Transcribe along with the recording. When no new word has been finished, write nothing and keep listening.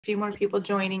few more people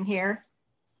joining here.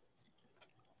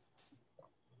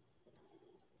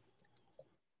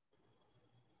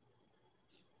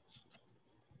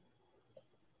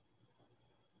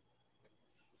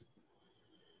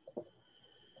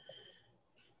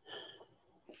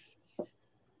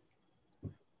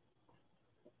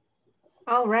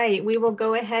 All right, we will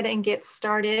go ahead and get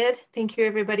started. Thank you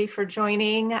everybody for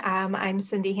joining. I'm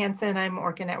Cindy Hansen. I'm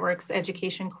Orca Network's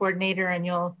education coordinator, and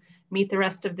you'll meet the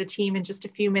rest of the team in just a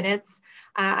few minutes.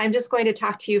 I'm just going to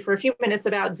talk to you for a few minutes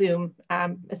about Zoom,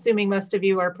 assuming most of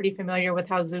you are pretty familiar with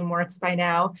how Zoom works by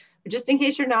now. But just in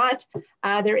case you're not,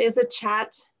 there is a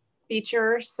chat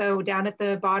feature. So down at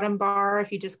the bottom bar,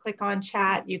 if you just click on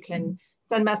chat, you can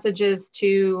send messages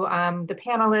to the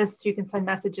panelists. You can send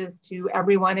messages to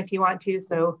everyone if you want to,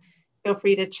 so feel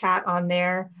free to chat on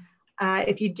there.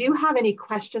 If you do have any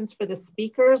questions for the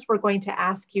speakers, we're going to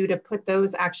ask you to put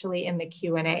those actually in the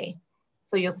Q&A.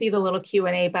 So you'll see the little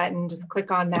Q&A button, just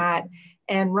click on that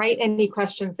and write any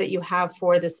questions that you have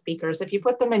for the speakers. If you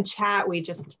put them in chat, we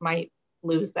just might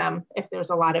lose them if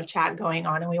there's a lot of chat going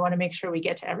on, and we want to make sure we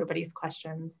get to everybody's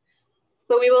questions.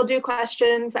 So we will do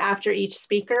questions after each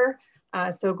speaker.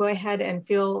 So go ahead and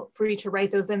feel free to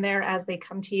write those in there as they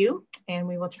come to you, and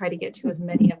we will try to get to as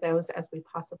many of those as we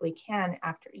possibly can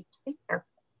after each speaker.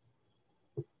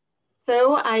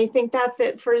 So I think that's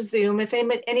it for Zoom. If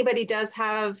anybody does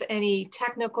have any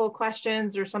technical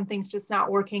questions or something's just not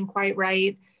working quite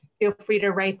right, feel free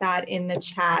to write that in the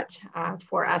chat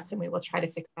for us, and we will try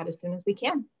to fix that as soon as we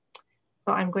can.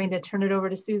 So I'm going to turn it over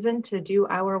to Susan to do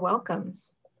our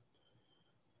welcomes.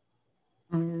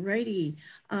 All righty.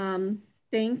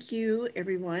 Thank you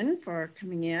everyone for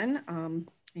coming in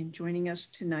and joining us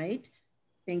tonight.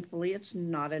 Thankfully, it's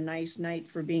not a nice night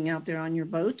for being out there on your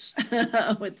boats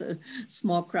with a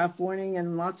small craft warning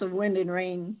and lots of wind and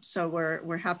rain. So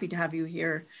we're happy to have you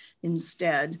here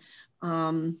instead.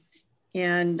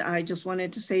 And I just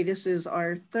wanted to say this is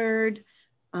our third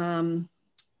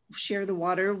Share the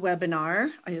Water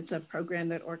webinar. It's a program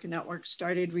that Orca Network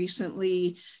started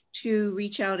recently to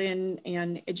reach out and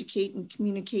educate and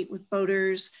communicate with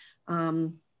boaters.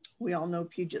 We all know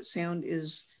Puget Sound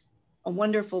is a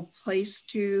wonderful place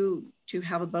to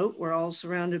have a boat. We're all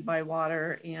surrounded by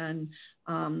water, and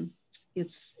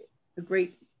it's a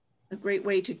great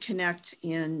way to connect,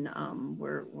 and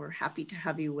we're happy to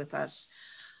have you with us.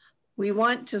 We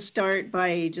want to start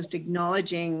by just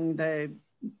acknowledging the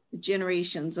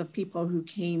generations of people who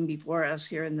came before us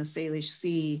here in the Salish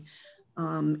Sea,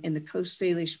 and the Coast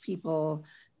Salish people,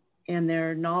 and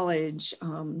their knowledge,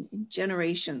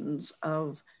 generations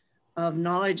of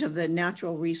knowledge of the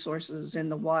natural resources in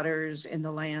the waters and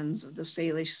the lands of the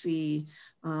Salish Sea,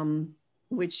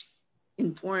 which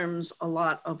informs a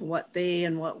lot of what they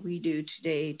and what we do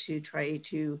today to try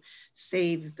to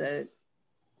save the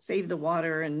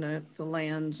water and the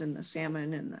lands and the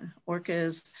salmon and the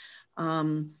orcas.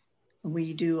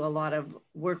 We do a lot of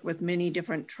work with many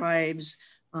different tribes.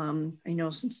 I know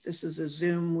since this is a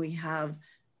Zoom, we have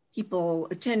people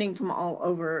attending from all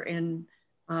over, and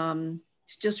to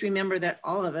just remember that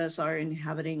all of us are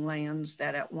inhabiting lands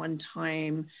that at one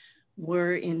time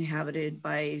were inhabited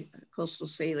by coastal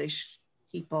Salish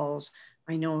peoples.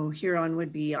 I know here on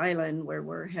Whidbey Island, where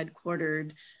we're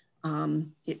headquartered,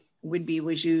 Whidbey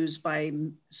was used by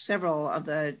several of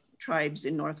the tribes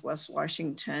in Northwest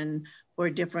Washington for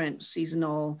different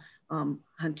seasonal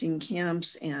hunting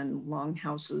camps and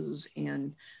longhouses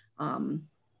and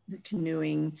the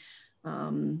canoeing.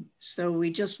 So we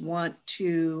just want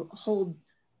to hold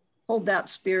that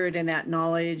spirit and that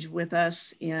knowledge with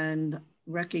us, and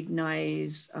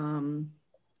recognize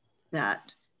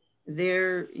that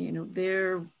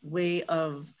their way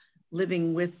of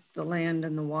living with the land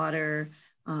and the water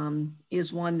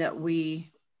is one that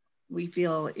we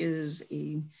feel is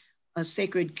a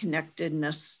sacred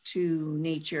connectedness to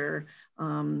nature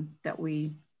that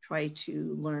we try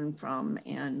to learn from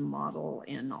and model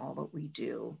in all that we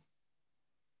do.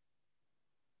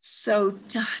 So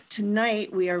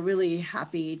tonight we are really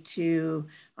happy to,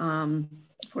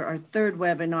 for our third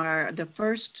webinar. The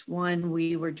first one,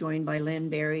 we were joined by Lynn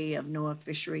Berry of NOAA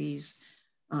Fisheries,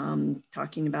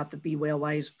 talking about the Be Whale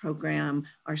Wise program.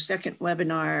 Our second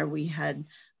webinar, we had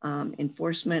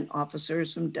enforcement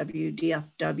officers from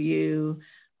WDFW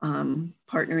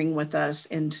partnering with us.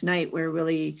 And tonight we're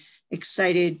really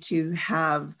excited to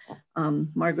have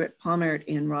Margaret Palmert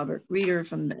and Robert Reeder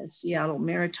from the Seattle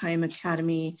Maritime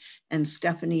Academy, and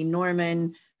Stephanie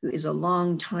Norman, who is a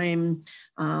longtime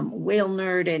whale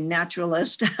nerd and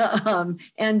naturalist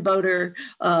and boater.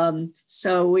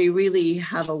 So we really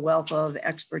have a wealth of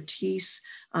expertise.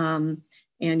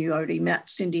 And you already met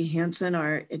Cindy Hansen,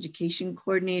 our education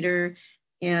coordinator,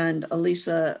 and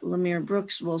Elisa Lemire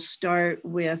Brooks will start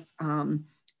with a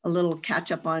little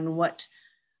catch up on what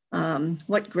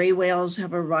gray whales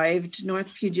have arrived to North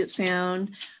Puget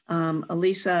Sound.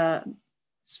 Elisa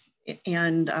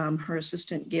and her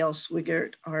assistant Gail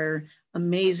Swigert are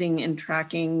amazing in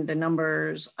tracking the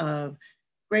numbers of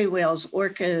gray whales,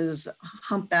 orcas,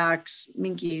 humpbacks,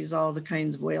 minkies, all the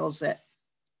kinds of whales that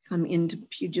come into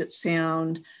Puget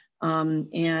Sound,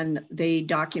 and they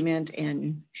document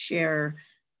and share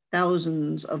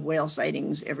thousands of whale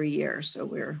sightings every year. So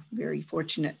we're very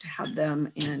fortunate to have them,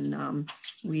 and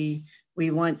we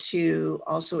want to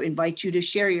also invite you to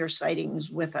share your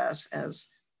sightings with us as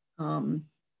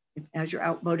you're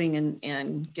out boating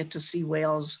and get to see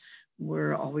whales.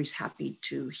 We're always happy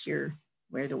to hear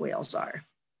where the whales are.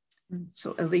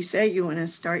 So Elisa, you want to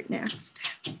start next?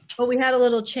 Well, we had a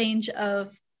little change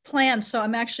of plan, so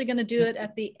I'm actually going to do it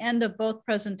at the end of both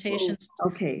presentations. Oh,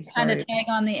 okay, sorry. Kind of tag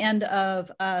on the end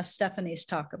of Stephanie's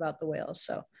talk about the whales.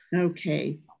 So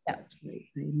okay, yeah. Wait,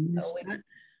 I missed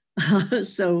that.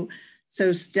 So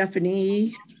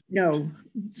Stephanie, no.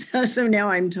 So now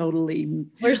I'm totally.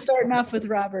 We're starting off with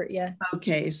Robert, yeah.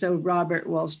 Okay, so Robert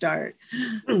will start.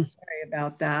 Sorry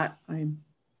about that. I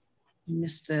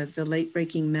missed the late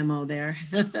breaking memo there.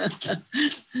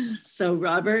 So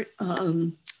Robert,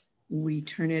 we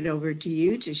turn it over to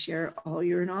you to share all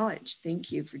your knowledge.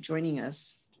 Thank you for joining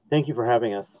us. Thank you for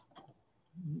having us.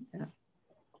 Yeah.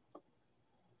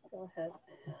 Go ahead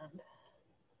and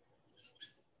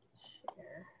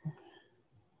share.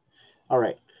 All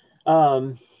right.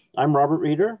 I'm Robert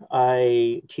Reeder.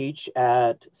 I teach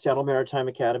at Seattle Maritime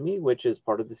Academy, which is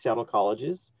part of the Seattle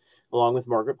Colleges, along with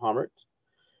Margaret Pommert.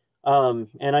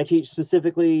 And I teach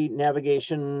specifically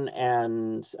navigation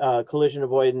and collision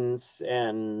avoidance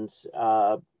and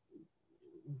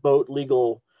boat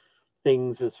legal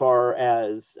things as far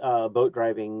as boat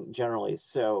driving generally.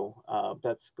 So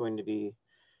that's going to be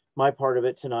my part of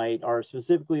it tonight, are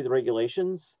specifically the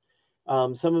regulations,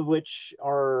 some of which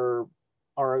are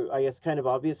I guess kind of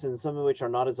obvious, and some of which are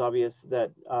not as obvious,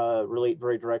 that relate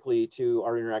very directly to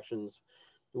our interactions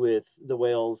with the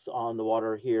whales on the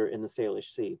water here in the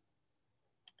Salish Sea.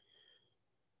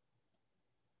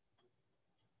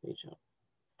 Page up.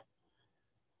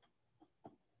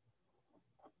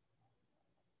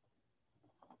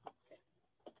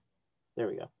 There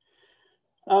we go.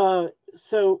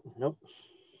 So nope.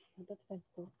 That's fine.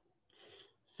 Cool.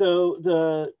 So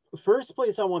the first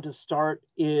place I want to start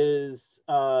is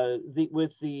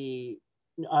with the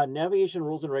navigation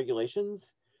rules and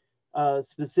regulations,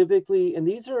 specifically, and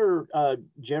these are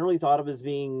generally thought of as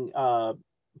being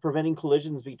preventing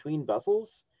collisions between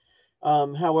vessels.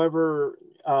 However,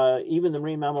 even the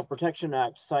Marine Mammal Protection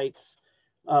Act cites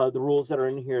the rules that are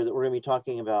in here that we're going to be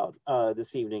talking about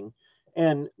this evening.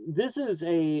 And this is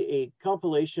a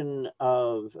compilation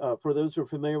of, for those who are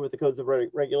familiar with the codes of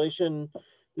regulation,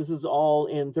 this is all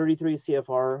in 33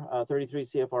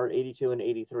 CFR 82 and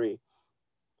 83.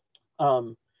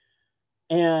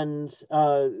 And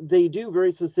they do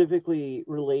very specifically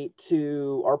relate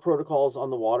to our protocols on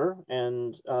the water,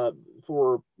 and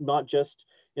for not just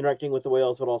interacting with the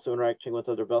whales, but also interacting with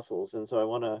other vessels. And so I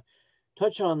want to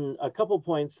touch on a couple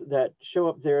points that show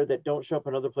up there that don't show up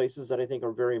in other places that I think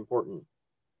are very important.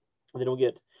 And then we'll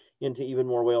get into even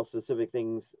more whale specific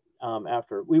things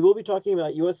after. We will be talking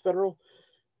about US federal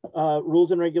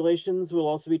rules and regulations. We'll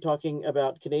also be talking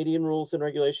about Canadian rules and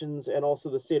regulations, and also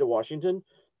the state of Washington.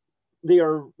 They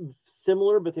are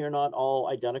similar, but they are not all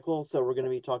identical. So we're going to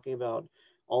be talking about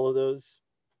all of those.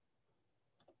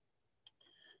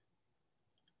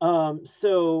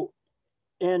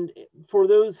 And for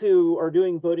those who are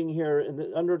doing boating here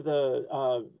under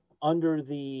the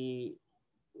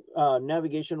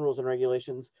navigation rules and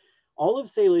regulations, all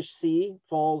of Salish Sea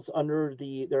falls under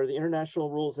the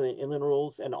international rules and the inland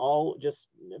rules, and all, just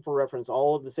for reference,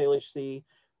 all of the Salish Sea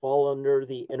fall under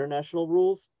the international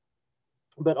rules.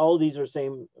 But all of these are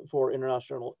same for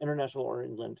international or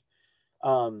inland.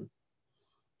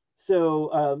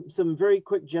 Some very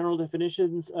quick general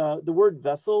definitions. The word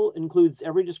vessel includes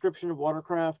every description of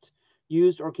watercraft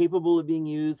used or capable of being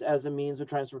used as a means of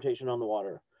transportation on the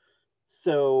water.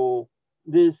 So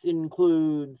this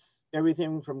includes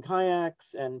everything from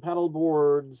kayaks and paddle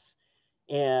boards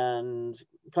and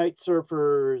kite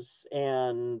surfers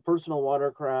and personal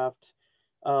watercraft,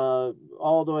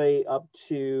 all the way up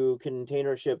to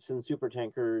container ships and super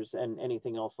tankers and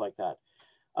anything else like that.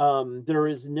 There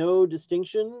is no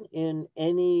distinction in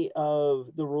any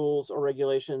of the rules or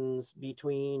regulations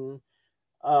between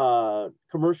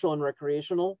commercial and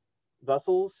recreational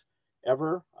vessels.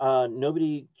 ever.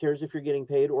 Nobody cares if you're getting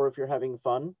paid or if you're having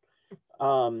fun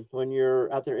when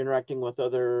you're out there interacting with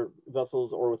other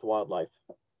vessels or with wildlife.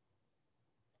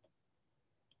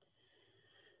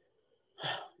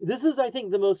 This is, I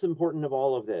think, the most important of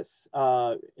all of this.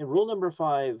 And rule number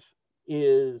 5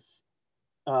 is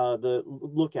the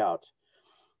lookout.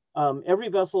 Every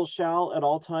vessel shall at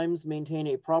all times maintain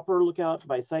a proper lookout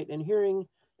by sight and hearing,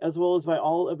 as well as by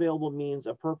all available means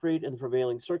appropriate in the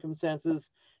prevailing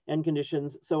circumstances and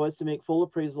conditions, so as to make full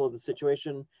appraisal of the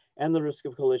situation and the risk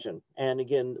of collision. And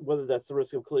again, whether that's the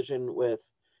risk of collision with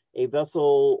a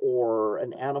vessel or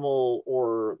an animal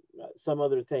or some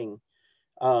other thing.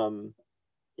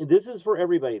 This is for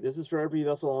everybody. This is for every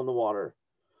vessel on the water.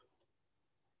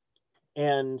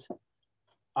 And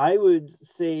I would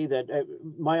say that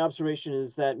my observation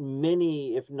is that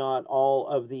many, if not all,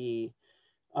 of the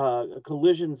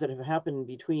collisions that have happened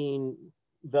between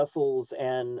vessels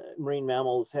and marine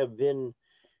mammals have been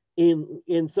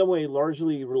in some way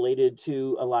largely related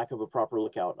to a lack of a proper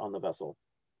lookout on the vessel.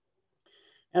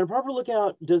 And a proper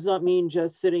lookout does not mean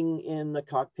just sitting in the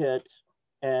cockpit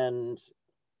and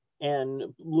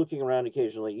looking around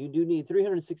occasionally. You do need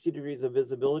 360 degrees of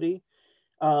visibility,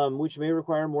 which may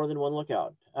require more than one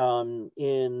lookout.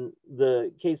 In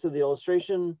the case of the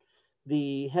illustration,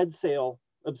 the head sail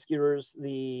obscures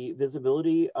the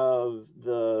visibility of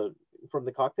from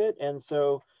the cockpit, and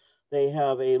so they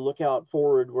have a lookout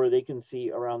forward where they can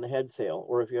see around the head sail,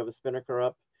 or if you have a spinnaker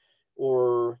up,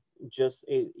 or just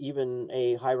even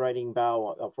a high riding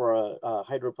bow for a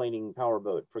hydroplaning power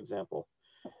boat, for example.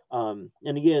 And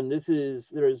again,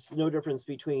 there's no difference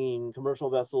between commercial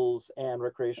vessels and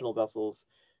recreational vessels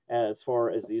as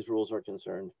far as these rules are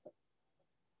concerned.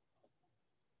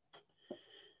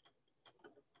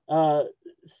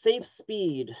 Safe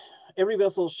speed. Every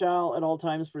vessel shall at all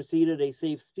times proceed at a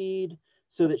safe speed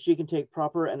so that she can take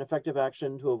proper and effective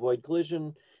action to avoid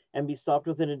collision and be stopped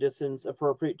within a distance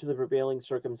appropriate to the prevailing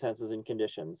circumstances and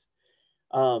conditions.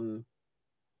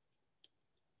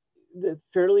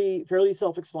 Fairly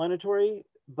self-explanatory,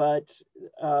 but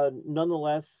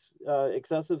nonetheless,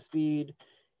 excessive speed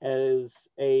is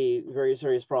a very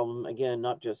serious problem. Again,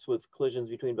 not just with collisions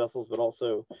between vessels, but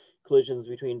also collisions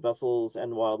between vessels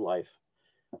and wildlife.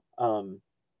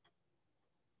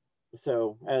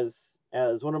 So as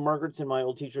one of Margaret's and my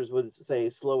old teachers would say,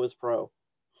 slow is pro.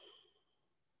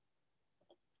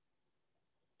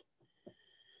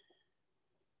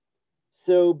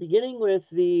 So beginning with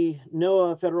the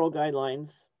NOAA federal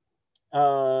guidelines,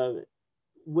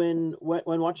 when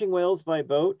watching whales by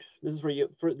boat,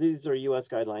 these are US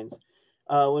guidelines.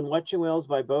 When watching whales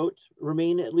by boat,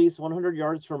 remain at least 100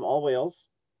 yards from all whales,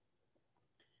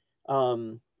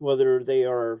 whether they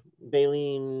are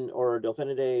baleen or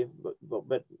delphinidae,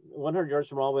 but 100 yards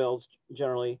from all whales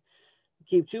generally.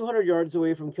 Keep 200 yards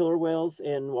away from killer whales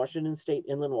in Washington state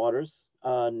inland waters.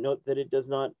 Note that it does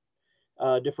not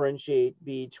differentiate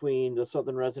between the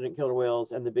southern resident killer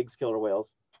whales and the Biggs killer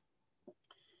whales.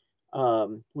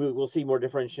 We will see more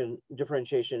differentiation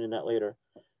in that later.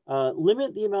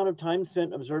 Limit the amount of time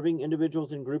spent observing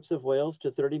individuals in groups of whales to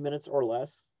 30 minutes or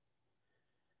less.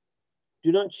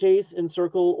 Do not chase,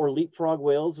 encircle, or leapfrog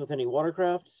whales with any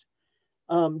watercraft.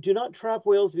 Do not trap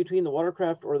whales between the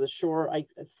watercraft or the shore. I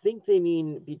think they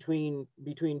mean between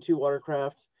two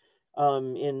watercraft.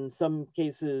 In some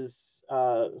cases,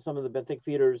 some of the benthic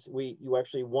feeders, you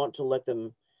actually want to let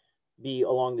them be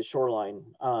along the shoreline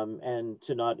and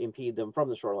to not impede them from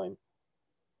the shoreline.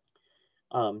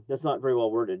 That's not very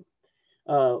well worded.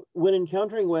 When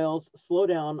encountering whales, slow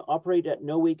down, operate at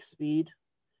no wake speed,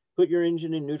 put your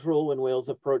engine in neutral when whales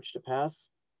approach to pass,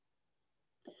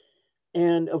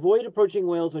 and avoid approaching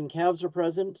whales when calves are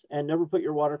present, and never put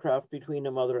your watercraft between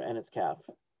a mother and its calf.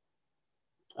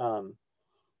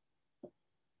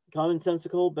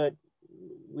 Commonsensical, but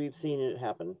we've seen it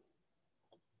happen.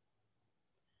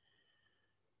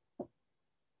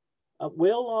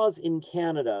 Whale laws in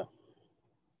Canada.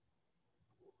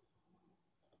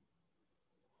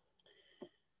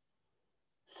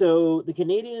 So the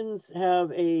Canadians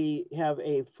have a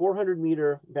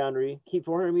 400-meter boundary. Keep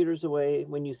 400 meters away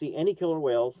when you see any killer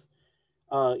whales.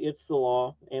 It's the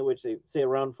law, in which they say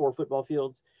around 4 football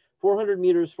fields. 400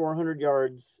 meters, 400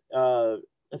 yards,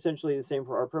 essentially the same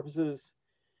for our purposes.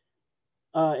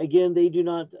 Again, they do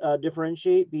not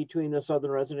differentiate between the southern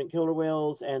resident killer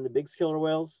whales and the Biggs killer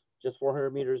whales, just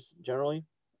 400 meters generally.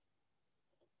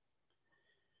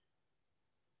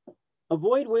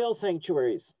 Avoid whale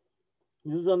sanctuaries.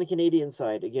 This is on the Canadian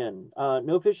side again.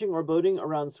 No fishing or boating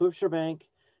around Swiftsure Bank,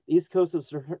 the east coast of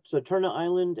Saturna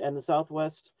Island, and the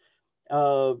southwest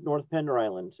of North Pender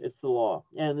Island. It's the law.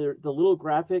 And the little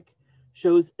graphic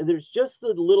shows there's just the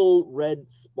little red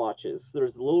splotches.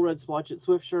 There's the little red splotch at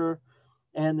Swiftsure,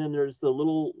 and then there's the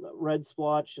little red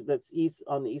splotch that's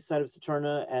on the east side of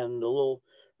Saturna, and the little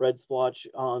red splotch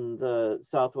on the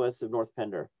southwest of North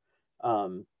Pender.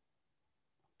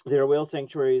 They are whale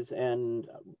sanctuaries, and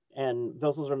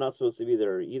vessels are not supposed to be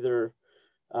there, either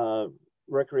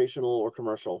recreational or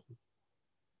commercial.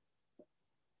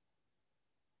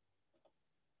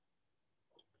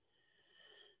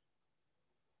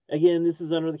 Again, this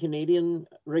is under the Canadian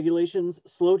regulations.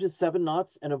 Slow to 7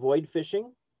 knots and avoid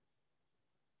fishing.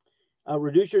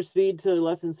 Reduce your speed to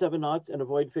less than 7 knots and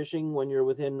avoid fishing when you're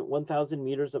within 1,000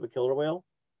 meters of a killer whale.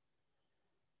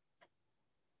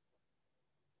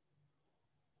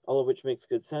 All of which makes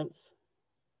good sense.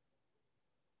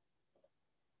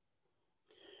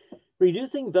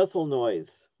 Reducing vessel noise.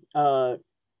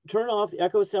 Turn off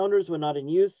echo sounders when not in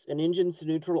use, and engines to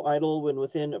neutral idle when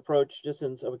within approach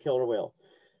distance of a killer whale.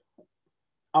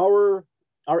 Our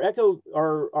echo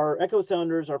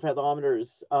sounders, our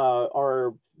fathometers,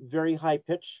 are very high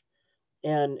pitch,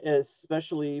 and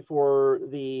especially for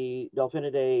the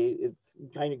Delphinidae, it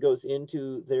kind of goes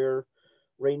into their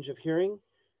range of hearing.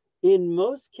 In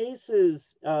most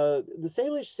cases, the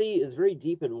Salish Sea is very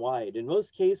deep and wide. In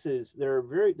most cases, there are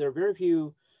very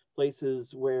few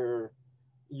places where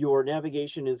your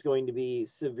navigation is going to be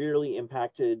severely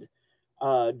impacted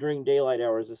during daylight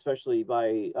hours, especially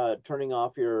by turning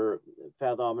off your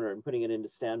fathometer and putting it into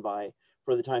standby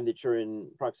for the time that you're in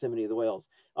proximity of the whales.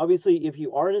 Obviously, if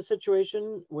you are in a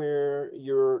situation where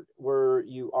you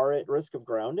are at risk of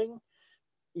grounding,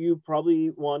 you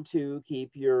probably want to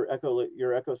keep your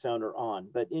echo sounder on.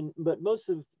 But most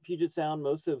of Puget Sound,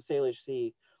 most of Salish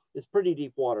Sea is pretty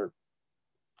deep water,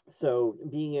 so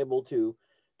being able to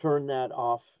turn that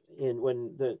off in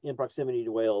proximity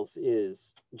to whales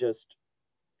is just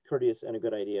courteous and a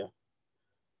good idea.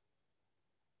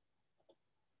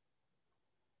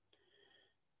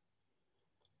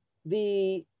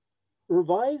 The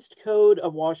revised code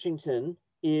of Washington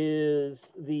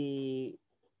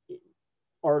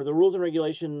are the rules and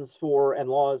regulations for and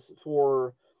laws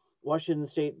for Washington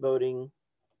state boating,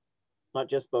 not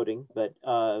just boating, but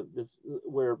this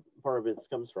where part of it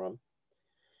comes from.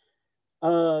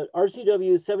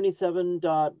 RCW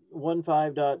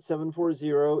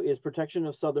 77.15.740 is protection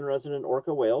of southern resident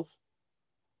orca whales.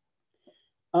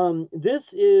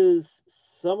 This is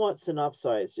somewhat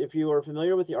synopsized. If you are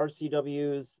familiar with the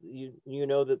RCWs, you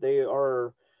know that they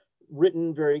are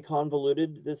written very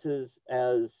convoluted. This is,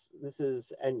 and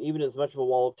even as much of a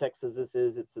wall of text as this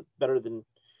is, it's better than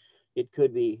it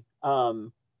could be. But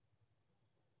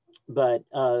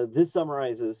this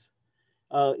summarizes.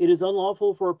 It is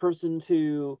unlawful for a person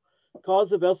to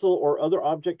cause a vessel or other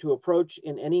object to approach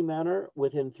in any manner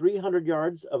within 300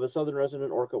 yards of a southern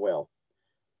resident orca whale.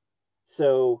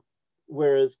 So,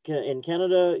 whereas in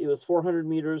Canada, it was 400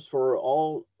 meters for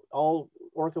all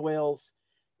orca whales,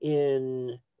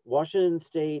 in Washington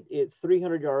state, it's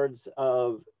 300 yards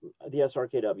of the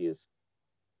SRKWs.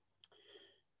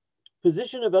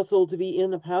 Position a vessel to be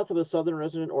in the path of a southern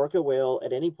resident orca whale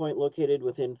at any point located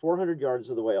within 400 yards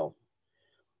of the whale.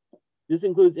 This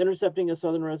includes intercepting a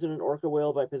southern resident orca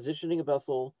whale by positioning a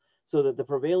vessel so that the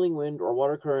prevailing wind or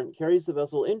water current carries the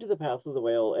vessel into the path of the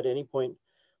whale at any point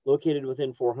located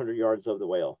within 400 yards of the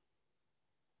whale.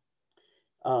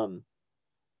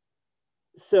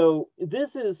 So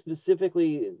this is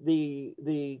specifically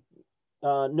the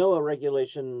NOAA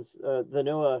regulations, the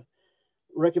NOAA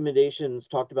recommendations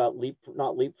talked about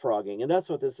not leapfrogging, and that's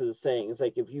what this is saying. It's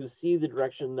like, if you see the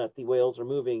direction that the whales are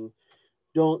moving,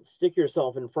 don't stick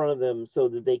yourself in front of them so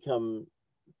that they come,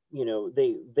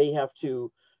 they have to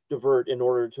divert in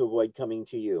order to avoid coming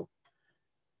to you.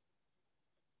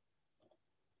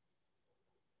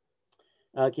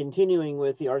 Continuing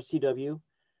with the RCW,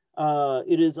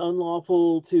 it is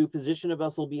unlawful to position a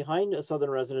vessel behind a southern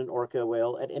resident orca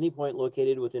whale at any point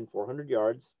located within 400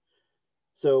 yards.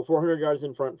 So 400 yards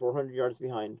in front, 400 yards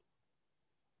behind.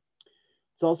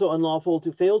 It's also unlawful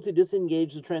to fail to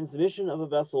disengage the transmission of a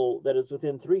vessel that is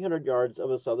within 300 yards of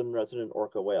a southern resident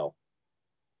orca whale.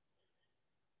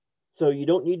 So you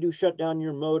don't need to shut down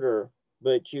your motor,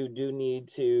 but you do need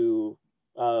to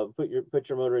put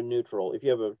your motor in neutral. If you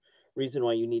have a reason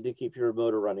why you need to keep your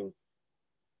motor running,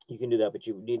 you can do that, but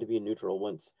you need to be in neutral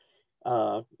once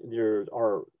there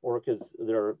are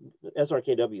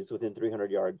SRKWs within 300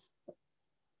 yards.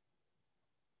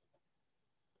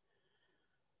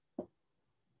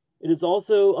 It is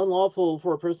also unlawful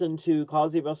for a person to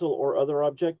cause a vessel or other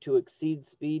object to exceed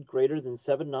speed greater than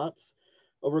 7 knots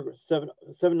over 7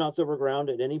 knots over ground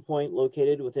at any point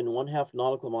located within 1/2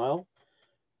 nautical mile.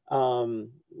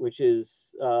 which is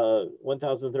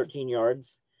 1,013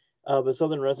 yards of a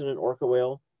southern resident orca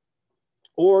whale,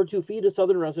 or to feed a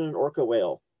southern resident orca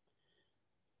whale.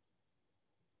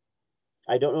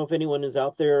 I don't know if anyone is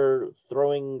out there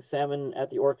throwing salmon at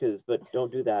the orcas, but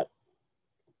don't do that.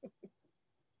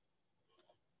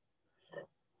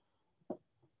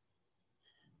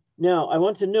 Now, I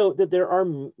want to note that there are,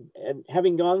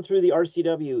 having gone through the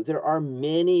RCW, there are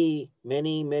many,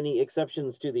 many, many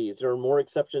exceptions to these. There are more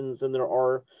exceptions than there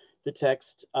are the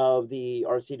text of the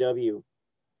RCW,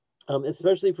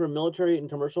 especially for military and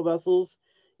commercial vessels,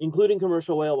 including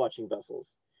commercial whale watching vessels.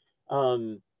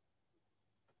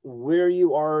 Where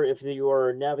you are, if you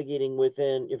are navigating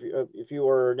within, if you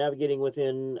are navigating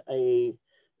within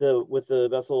with the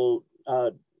vessel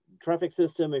traffic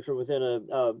system, if you're within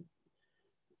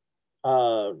a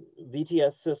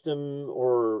VTS system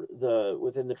or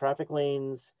within the traffic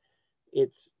lanes,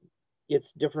 it's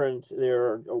different.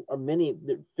 There are many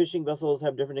fishing vessels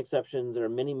have different exceptions. There are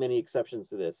many exceptions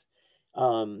to this.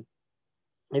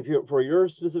 If you're for your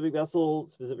specific vessel,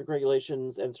 specific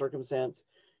regulations and circumstance,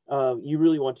 you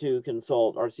really want to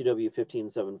consult RCW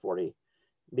 15740,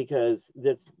 because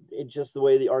it's just the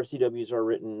way the RCWs are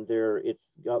written.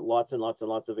 It's got lots and lots and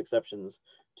lots of exceptions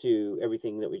to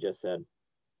everything that we just said.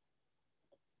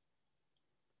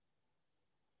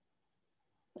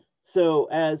 So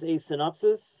as a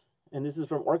synopsis, and this is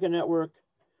from Orca Network,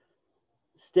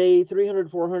 stay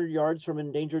 300-400 yards from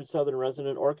endangered southern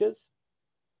resident orcas.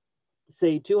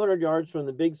 Stay 200 yards from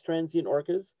the big transient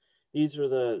orcas. These are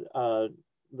the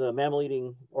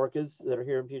mammal-eating orcas that are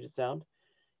here in Puget Sound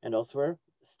and elsewhere.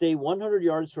 Stay 100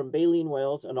 yards from baleen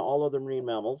whales and all other marine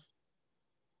mammals.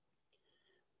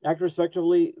 Act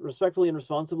respectfully and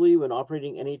responsibly when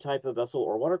operating any type of vessel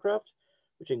or watercraft,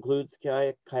 which includes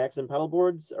kayaks and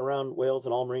paddleboards around whales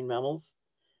and all marine mammals.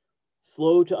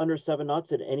 Slow to under 7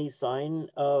 knots at at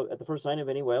the first sign of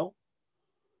any whale.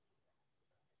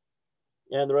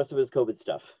 And the rest of it is COVID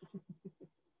stuff,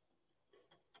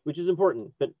 which is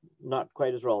important, but not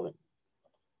quite as relevant.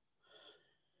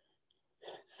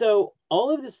 So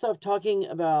all of this stuff talking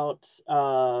about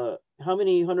how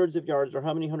many hundreds of yards or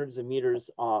how many hundreds of meters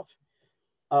off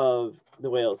of the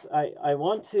whales, I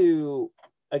want to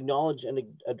acknowledge and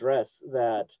address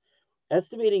that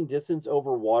estimating distance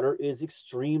over water is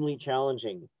extremely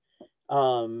challenging.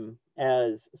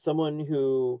 As someone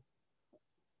who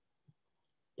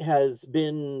has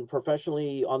been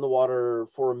professionally on the water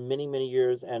for many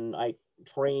years, and I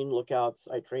train lookouts,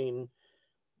 I train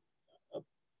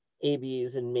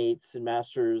ABs and mates and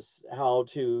masters how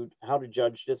to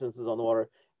judge distances on the water.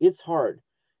 It's hard.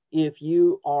 If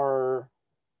you are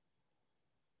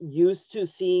used to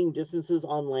seeing distances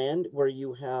on land where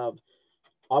you have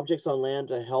objects on land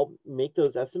to help make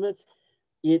those estimates,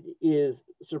 it is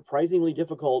surprisingly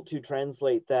difficult to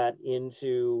translate that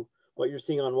into what you're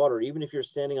seeing on water, even if you're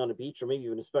standing on a beach, or maybe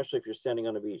even especially if you're standing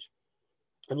on a beach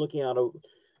and looking out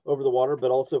over the water,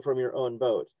 but also from your own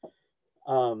boat.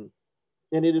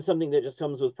 And it is something that just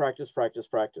comes with practice.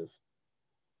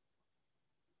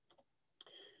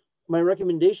 My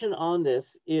recommendation on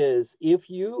this is if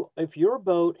your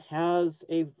boat has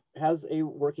a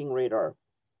working radar,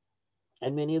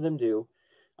 and many of them do,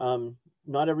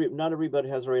 not every boat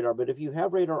has a radar, but if you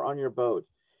have radar on your boat,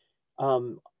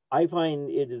 I find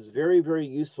it is very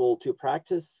useful to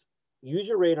use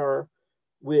your radar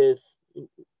with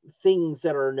things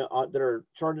that are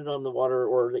charted on the water,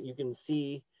 or that you can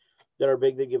see that are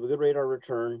big, that give a good radar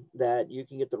return, that you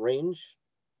can get the range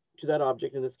to that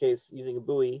object, in this case using a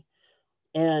buoy,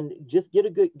 and just get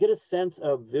a sense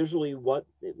of visually what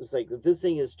it was like. If this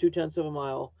thing is 0.2 of a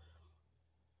mile,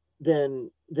 then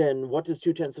what does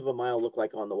 0.2 of a mile look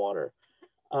like on the water?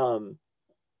 And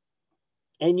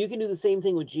you can do the same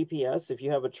thing with GPS. If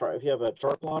you have a chart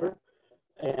plotter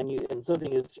and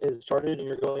something is charted and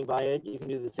you're going by it, you can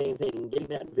do the same thing, getting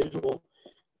that visual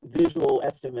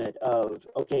estimate of,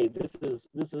 okay, this is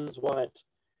what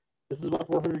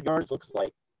 400 yards looks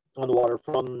like on the water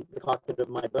from the cockpit of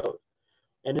my boat.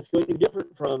 And it's going to be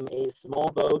different from a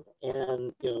small boat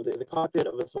and the cockpit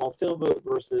of a small sailboat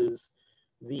versus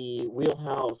the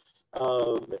wheelhouse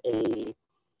of a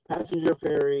passenger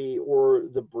ferry or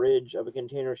the bridge of a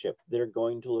container ship. They're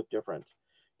going to look different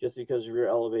just because of your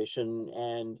elevation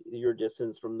and your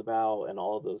distance from the bow and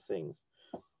all of those things.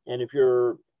 And if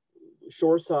you're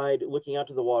shoreside looking out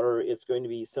to the water, it's going to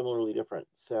be similarly different.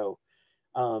 So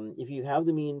if you have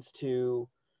the means to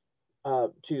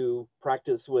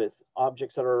practice with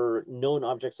objects that are known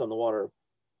objects on the water,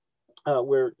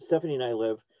 where Stephanie and I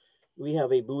live, we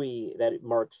have a buoy that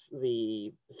marks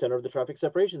the center of the traffic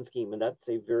separation scheme, and that's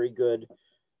a very good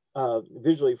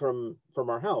visually from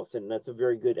our house, and that's a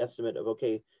very good estimate of,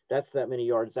 okay, that's that many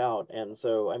yards out, and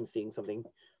so I'm seeing something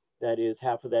that is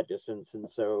half of that distance, and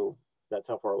so that's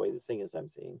how far away this thing is I'm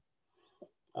seeing.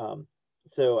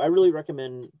 So I really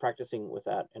recommend practicing with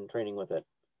that and training with it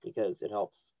because it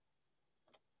helps.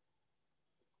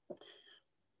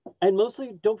 And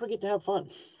mostly, don't forget to have fun.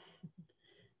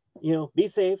 You know, be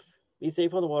safe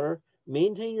on the water,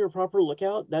 maintain your proper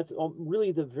lookout. That's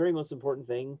really the very most important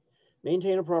thing.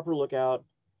 Maintain a proper lookout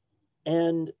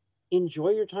and enjoy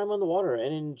your time on the water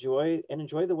and enjoy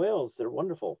the whales. They're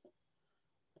wonderful.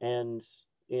 And,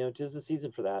 you know, 'tis the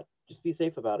season for that. Just be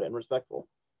safe about it and respectful.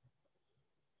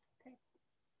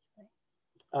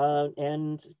 Okay.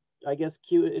 And I guess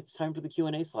it's time for the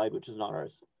Q&A slide, which is not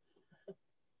ours.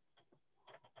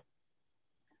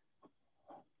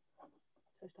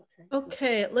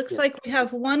 Okay, it looks like we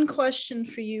have one question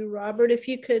for you, Robert. If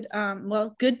you could,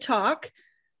 well, good talk.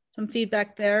 Some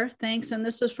feedback there. Thanks. And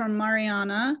this is from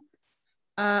Mariana.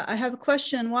 I have a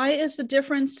question. Why is the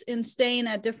difference in staying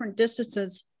at different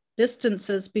distances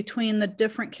between the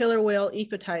different killer whale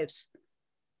ecotypes?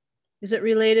 Is it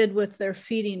related with their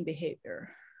feeding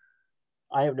behavior?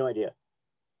 I have no idea.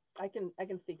 I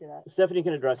can speak to that. Stephanie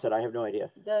can address it. I have no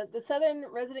idea. The southern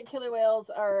resident killer whales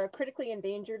are a critically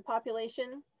endangered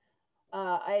population.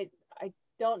 I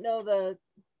don't know the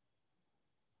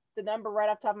number right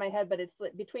off the top of my head, but it's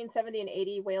between 70 and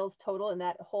 80 whales total in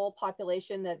that whole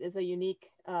population. That is a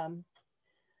unique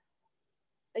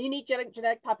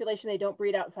genetic population. They don't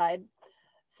breed outside.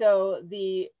 So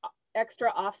the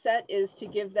extra offset is to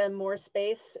give them more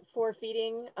space for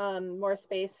feeding, more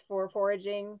space for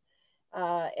foraging,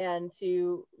 and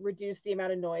to reduce the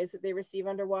amount of noise that they receive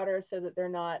underwater so that they're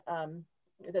not,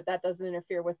 that doesn't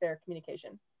interfere with their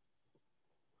communication.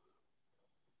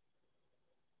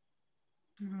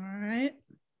 All right.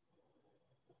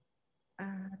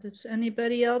 Does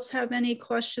anybody else have any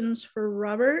questions for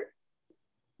Robert?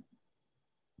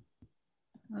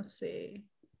 Let's see.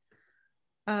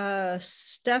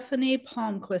 Stephanie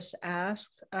Palmquist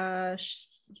asks,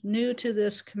 new to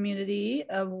this community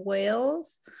of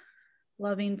whales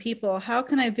loving people, how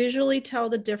can I visually tell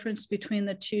the difference between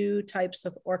the two types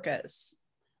of orcas?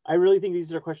 I really think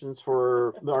these are questions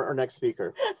for our next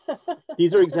speaker.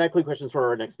 These are exactly questions for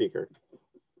our next speaker.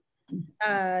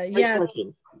 Yeah,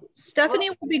 Stephanie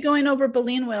will be going over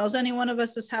baleen whales. Any one of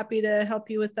us is happy to help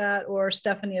you with that, or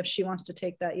Stephanie, if she wants to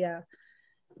take that. Yeah,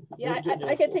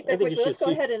 I can take that quickly. Let's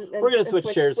go ahead and we're going to switch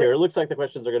chairs here. It looks like the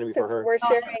questions are going to be for her.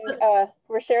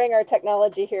 We're sharing our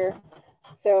technology here.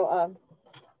 So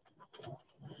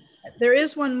there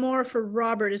is one more for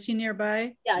Robert. Is he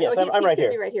nearby? Yeah, yes, no, I'm right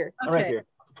here. Right here. Okay. I'm right here.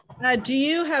 Do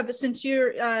you have, since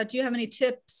you're, do you have any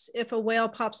tips if a whale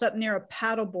pops up near a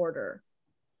paddle border?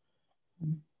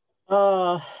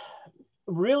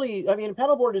 Really, I mean, a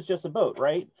paddleboard is just a boat,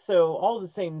 right? So all the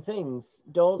same things.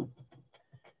 Don't,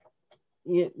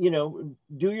 you know,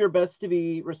 do your best to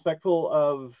be respectful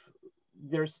of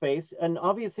their space. And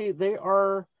obviously they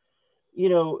are, you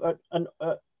know,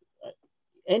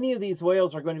 any of these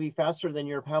whales are going to be faster than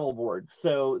your paddleboard.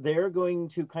 So they're going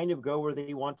to kind of go where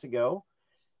they want to go.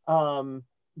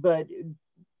 But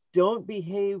don't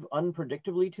behave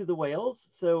unpredictably to the whales.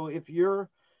 So if you're,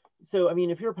 I mean,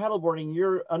 if you're paddleboarding,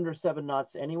 you're under 7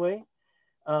 knots anyway,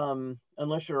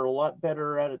 unless you're a lot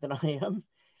better at it than I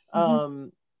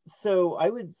am. So I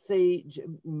would say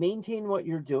maintain what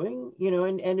you're doing, you know,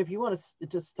 and if you want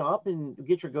to stop and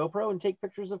get your GoPro and take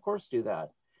pictures, of course, do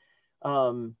that.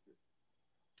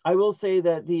 I will say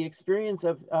that the experience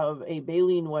of a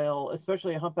baleen whale,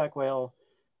 especially a humpback whale,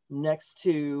 next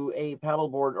to a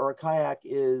paddleboard or a kayak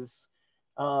is,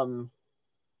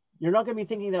 you're not going to be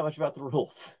thinking that much about the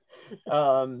rules.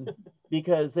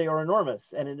 Because they are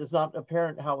enormous, and it is not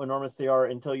apparent how enormous they are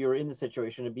until you're in the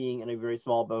situation of being in a very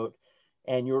small boat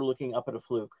and you're looking up at a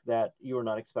fluke that you are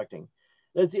not expecting.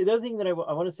 That's the other thing that I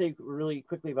want to say really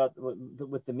quickly about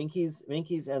with the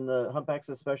minkies and the humpbacks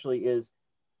especially is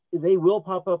they will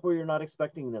pop up where you're not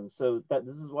expecting them. So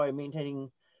this is why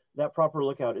maintaining that proper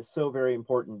lookout is so very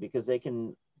important, because they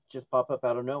can just pop up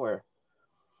out of nowhere,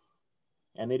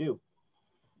 and they do.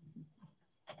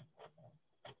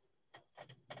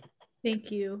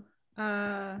 Thank you.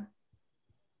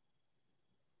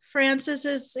 Francis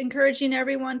is encouraging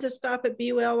everyone to stop at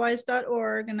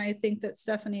bewhalewise.org, and I think that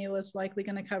Stephanie was likely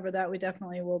going to cover that. We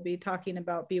definitely will be talking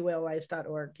about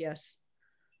bewhalewise.org. Yes.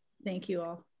 Thank you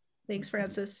all. Thanks,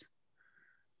 Francis.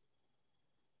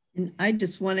 And I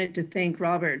just wanted to thank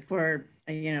Robert for,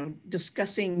 you know,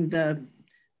 discussing the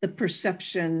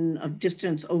perception of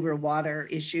distance over water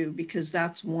issue, because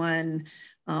that's one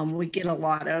we get a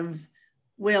lot of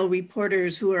whale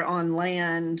reporters who are on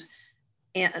land.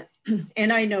 And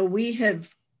I know we have,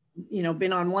 you know,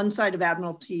 been on one side of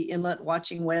Admiralty Inlet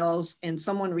watching whales, and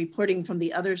someone reporting from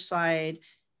the other side,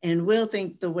 and we'll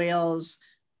think the whales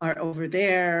are over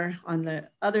there on the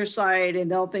other side,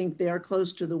 and they'll think they're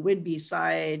close to the Whidbey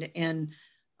side. And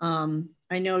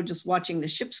I know just watching the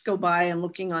ships go by and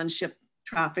looking on ship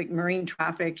traffic, marine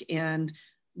traffic, and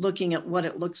looking at what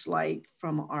it looks like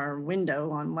from our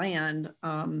window on land,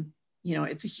 you know,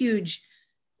 it's a huge,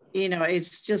 you know,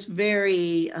 it's just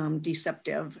very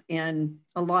deceptive, and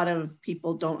a lot of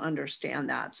people don't understand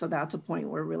that. So that's a point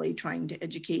we're really trying to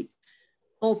educate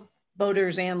both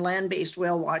boaters and land-based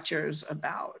whale watchers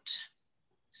about.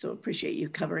 So appreciate you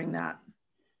covering that.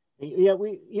 Yeah,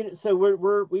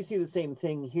 so we see the same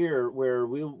thing here, where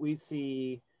we're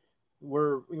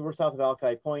south of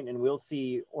Alki Point, and we'll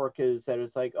see orcas that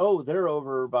is like, oh, they're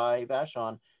over by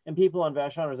Vashon, and people on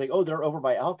Vashon are like, oh, they're over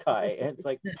by Alki, and it's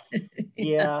like,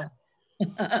 yeah.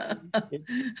 It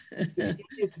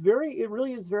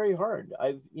really is very hard.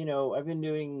 I've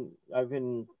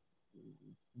been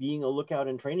being a lookout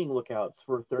and training lookouts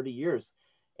for 30 years,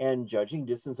 and judging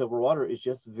distance over water is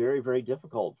just very, very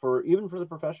difficult even for the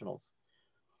professionals.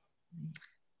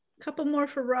 A couple more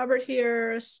for Robert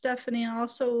here. Stephanie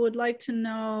also would like to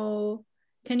know,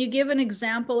 can you give an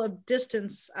example of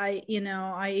distance,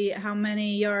 i.e. how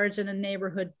many yards in a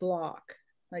neighborhood block,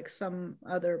 like some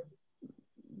other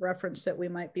reference that we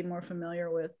might be more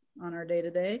familiar with on our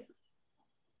day-to-day?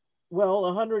 Well,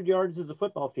 100 yards is a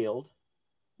football field.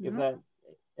 Yeah. If that,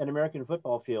 an American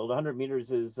football field, 100 meters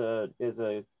is a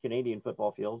Canadian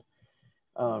football field,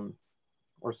 or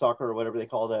soccer, or whatever they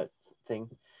call that thing.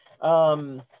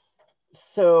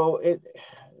 So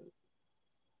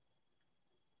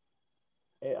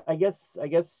I guess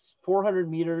 400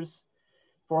 meters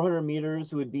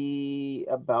would be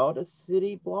about a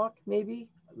city block, maybe.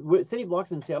 City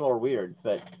blocks in Seattle are weird,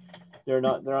 but they're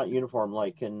not uniform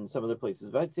like in some other places.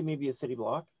 But I'd say maybe a city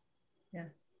block. Yeah.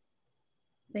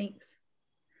 Thanks.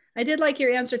 I did like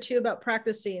your answer too about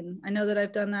practicing. I know that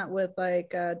I've done that with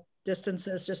like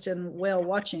distances just in whale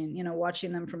watching,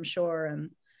 watching them from shore, and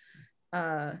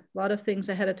a lot of things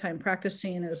ahead of time.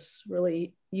 Practicing is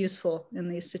really useful in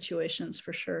these situations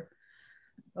for sure.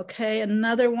 Okay,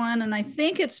 another one, and I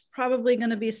think it's probably going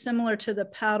to be similar to the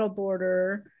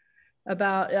paddleboarder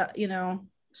about,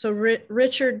 so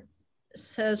Richard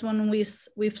says, when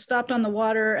we've stopped on the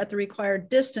water at the required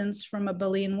distance from a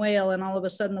baleen whale, and all of a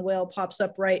sudden the whale pops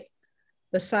up right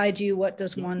beside you, what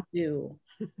does one do?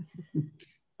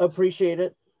 Appreciate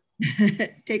it.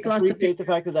 Take lots of appreciate the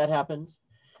fact that happens.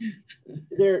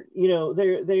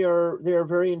 They are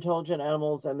very intelligent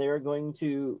animals, and they are going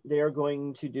to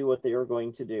do what they are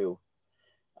going to do.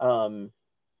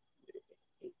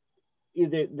 You're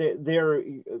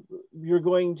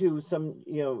going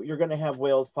to have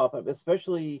whales pop up,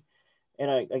 especially,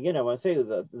 and I want to say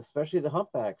that especially the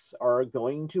humpbacks are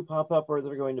going to pop up, or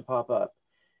they're going to pop up.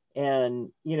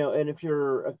 And and if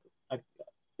you're a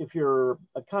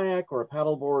kayak or a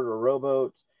paddleboard or a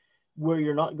rowboat where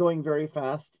you're not going very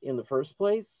fast in the first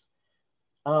place,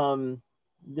 the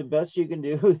best you can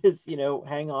do is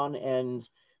hang on and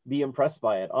be impressed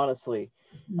by it, honestly.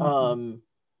 Mm-hmm.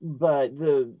 But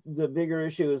the bigger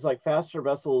issue is like faster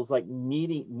vessels like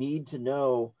need to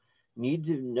know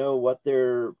what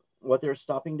their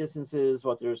stopping distance is,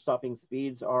 what their stopping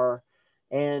speeds are,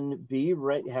 and be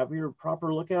ready, have your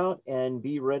proper lookout, and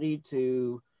be ready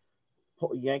to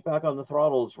yank back on the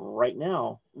throttles right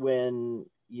now when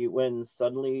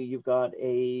suddenly you've got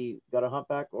a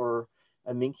humpback or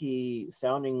a minke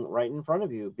sounding right in front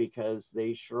of you, because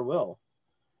they sure will.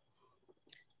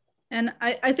 And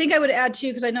I think I would add too,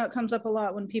 because I know it comes up a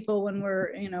lot when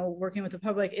we're working with the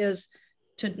public, is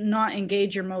to not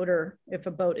engage your motor if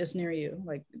a boat is near you.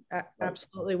 Like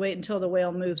absolutely wait until the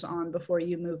whale moves on before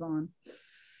you move on.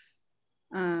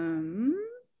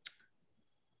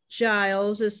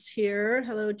 Giles is here.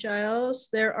 Hello, Giles.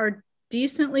 There are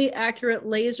decently accurate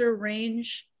laser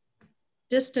range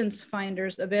distance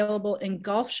finders available in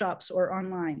golf shops or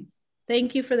online.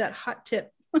 Thank you for that hot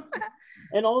tip.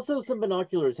 And also some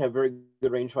binoculars have very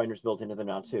good rangefinders built into them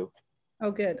now too.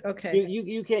 Oh, good. Okay.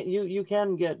 You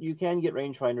can get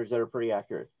rangefinders that are pretty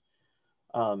accurate.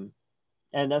 And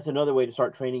that's another way to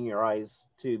start training your eyes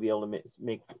to be able to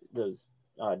make those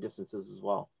distances as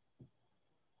well.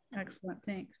 Excellent,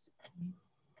 thanks.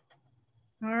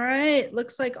 All right,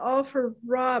 looks like all for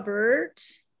Robert.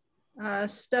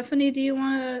 Stephanie, do you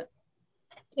want to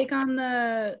take on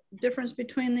the difference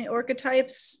between the orca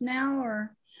types now,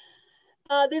 or?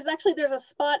 There's a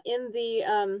spot in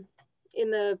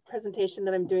the presentation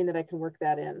that I'm doing that I can work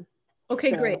that in.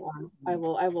 Okay, so, great. I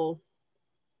will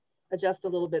adjust a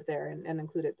little bit there and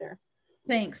include it there.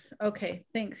 Thanks. Okay,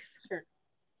 thanks. Sure.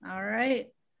 All right.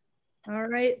 All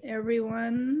right,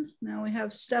 everyone. Now we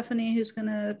have Stephanie who's going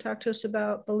to talk to us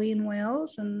about baleen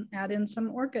whales and add in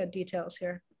some orca details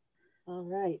here. All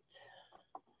right.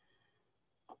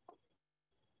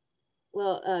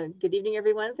 Well, good evening,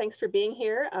 everyone. Thanks for being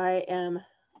here. I am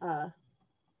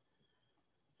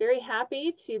very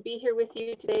happy to be here with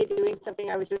you today doing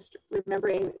something I was just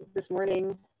remembering this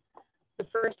morning. The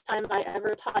first time I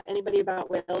ever taught anybody about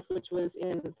whales, which was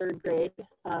in 3rd grade.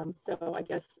 So I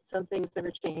guess some things never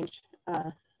change.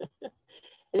 And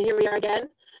here we are again.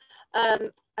 I'm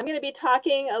going to be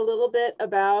talking a little bit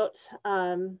about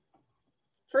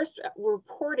first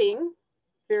reporting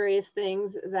various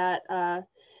things that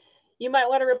you might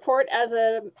want to report as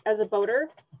a boater,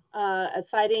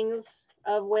 sightings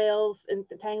of whales,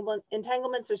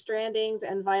 entanglements or strandings,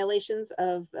 and violations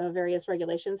of various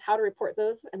regulations, how to report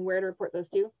those and where to report those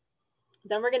to.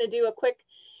 Then we're going to do a quick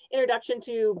introduction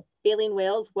to baleen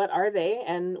whales. What are they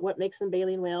and what makes them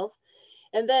baleen whales?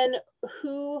 And then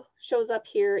who shows up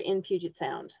here in Puget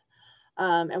Sound?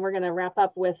 And we're going to wrap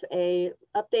up with a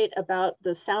update about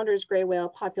the Sounders gray whale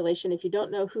population. If you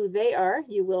don't know who they are,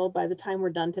 you will by the time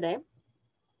we're done today,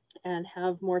 and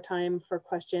have more time for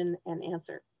question and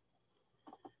answer.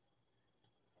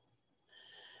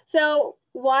 So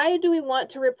why do we want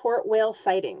to report whale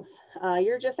sightings?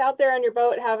 You're just out there on your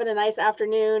boat having a nice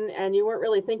afternoon and you weren't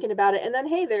really thinking about it. And then,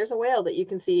 hey, there's a whale that you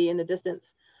can see in the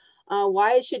distance.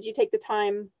 Why should you take the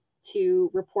time to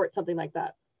report something like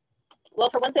that? Well,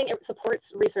 for one thing, it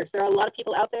supports research. There are a lot of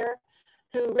people out there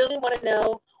who really want to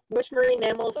know which marine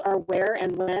mammals are where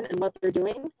and when and what they're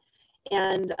doing.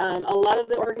 And a lot of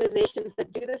the organizations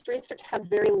that do this research have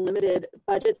very limited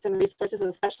budgets and resources,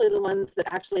 especially the ones that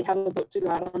actually have a boat to go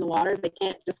out on the water. They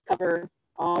can't just cover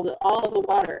all of the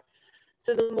water.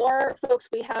 So the more folks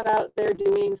we have out there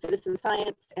doing citizen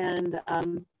science and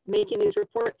making these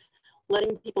reports,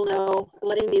 letting people know,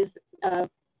 letting these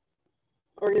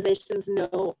organizations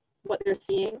know what they're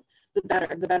seeing, the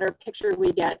better picture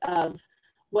we get of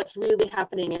what's really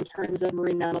happening in terms of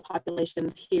marine mammal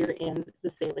populations here in the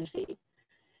Salish Sea.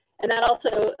 And that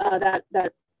also,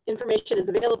 that information is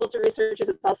available to researchers.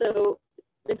 It's also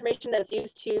information that's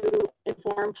used to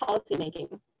inform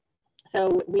policymaking.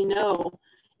 So we know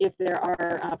if there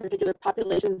are particular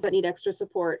populations that need extra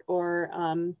support or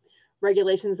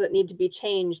regulations that need to be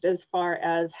changed as far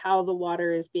as how the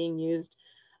water is being used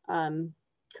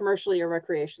commercially or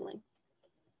recreationally.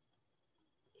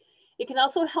 It can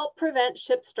also help prevent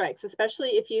ship strikes, especially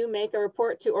if you make a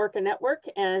report to Orca Network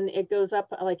and it goes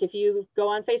up, like if you go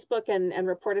on Facebook and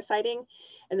report a sighting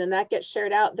and then that gets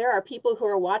shared out, there are people who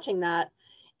are watching that,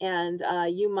 and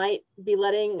you might be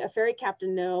letting a ferry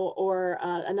captain know or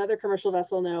another commercial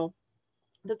vessel know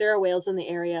that there are whales in the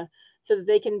area so that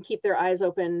they can keep their eyes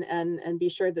open and be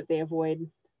sure that they avoid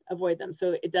them.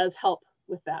 So it does help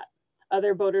with that.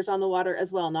 Other boaters on the water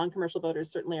as well, non-commercial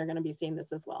boaters certainly are going to be seeing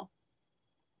this as well.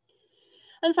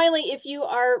 And finally, if you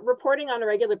are reporting on a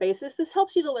regular basis, this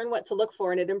helps you to learn what to look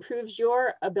for, and it improves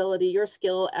your ability, your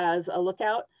skill as a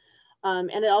lookout.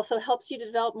 And it also helps you to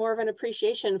develop more of an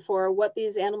appreciation for what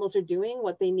these animals are doing,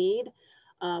 what they need,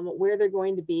 where they're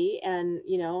going to be. And,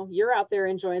 you know, you're out there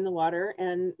enjoying the water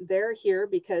and they're here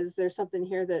because there's something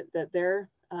here that they're,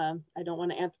 I don't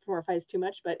want to anthropomorphize too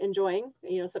much, but enjoying,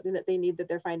 you know, something that they need that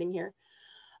they're finding here.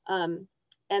 And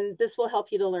this will help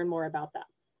you to learn more about that.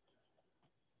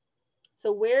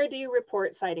 So where do you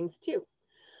report sightings to?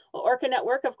 Well, Orca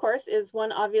Network, of course, is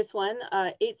one obvious one,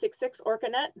 866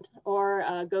 OrcaNet,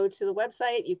 or go to the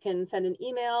website. You can send an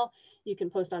email, you can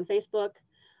post on Facebook,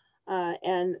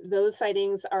 and those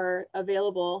sightings are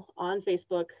available on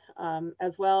Facebook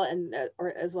as well, and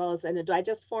as well as in a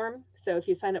digest form. So if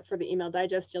you sign up for the email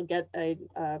digest, you'll get a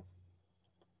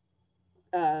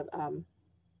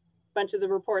bunch of the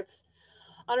reports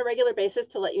on a regular basis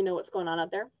to let you know what's going on out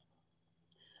there.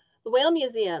 The Whale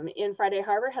Museum in Friday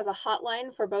Harbor has a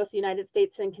hotline for both United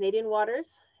States and Canadian waters,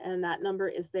 and that number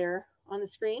is there on the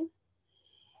screen.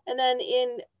 And then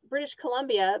in British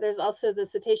Columbia, there's also the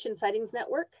Cetacean Sightings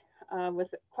Network with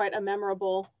quite a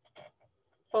memorable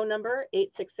phone number,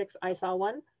 866 I saw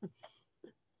one. So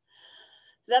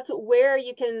that's where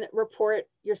you can report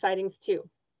your sightings to.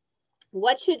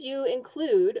 What should you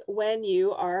include when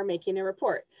you are making a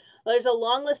report? Well, there's a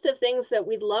long list of things that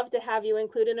we'd love to have you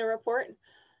include in a report.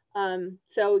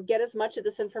 So get as much of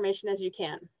this information as you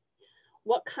can.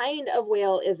 What kind of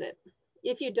whale is it?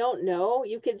 If you don't know,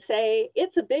 you could say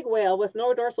it's a big whale with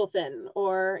no dorsal fin,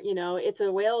 or, you know, it's a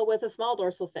whale with a small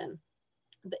dorsal fin.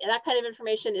 That kind of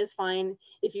information is fine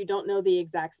if you don't know the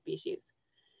exact species.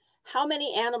 How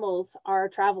many animals are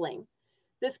traveling?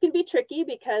 This can be tricky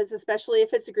because, especially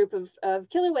if it's a group of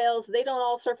killer whales, they don't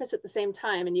all surface at the same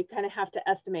time, and you kind of have to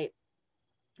estimate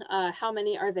how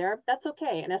many are there. That's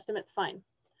okay, an estimate's fine.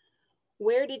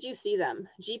 Where did you see them?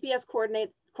 GPS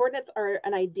coordinates are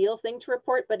an ideal thing to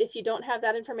report, but if you don't have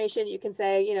that information, you can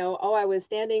say, you know, oh, I was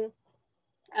standing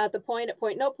at the point at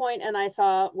point no point and I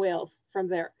saw whales from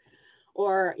there.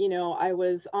 Or, you know, I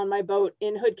was on my boat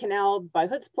in Hood Canal by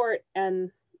Hoodsport and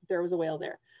there was a whale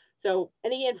there. So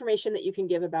any information that you can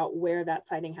give about where that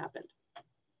sighting happened.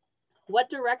 What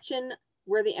direction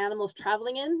were the animals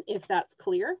traveling in, if that's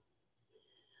clear?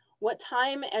 What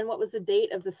time and what was the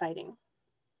date of the sighting?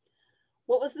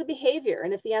 What was the behavior?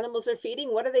 And if the animals are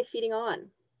feeding, what are they feeding on?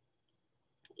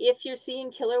 If you're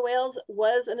seeing killer whales,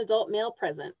 was an adult male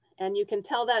present? And you can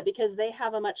tell that because they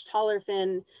have a much taller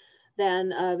fin than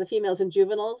the females and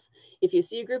juveniles. If you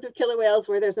see a group of killer whales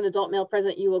where there's an adult male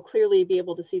present, you will clearly be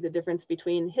able to see the difference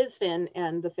between his fin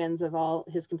and the fins of all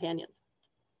his companions.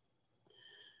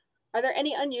 Are there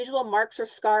any unusual marks or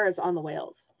scars on the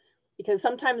whales? Because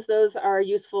sometimes those are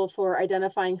useful for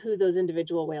identifying who those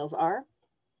individual whales are.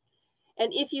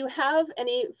 And if you have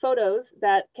any photos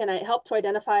that can help to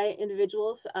identify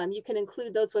individuals, you can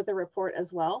include those with a report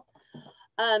as well.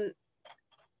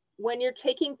 When you're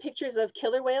taking pictures of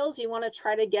killer whales, you want to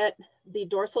try to get the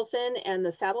dorsal fin and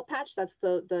the saddle patch. That's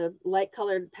the light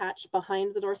colored patch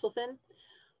behind the dorsal fin.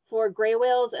 For gray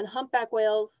whales and humpback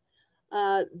whales,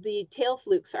 the tail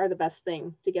flukes are the best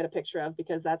thing to get a picture of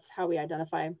because that's how we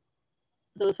identify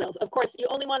those whales. Of course, you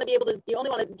only want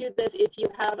to do this if you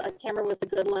have a camera with a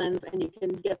good lens and you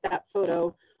can get that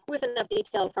photo with enough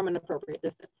detail from an appropriate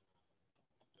distance.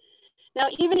 Now,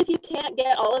 even if you can't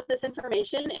get all of this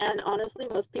information, and honestly,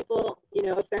 most people, you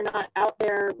know, if they're not out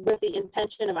there with the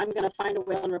intention of, I'm going to find a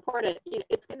whale and report it, you know,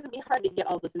 it's going to be hard to get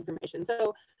all this information.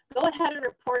 So go ahead and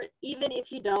report, even if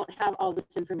you don't have all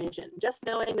this information. Just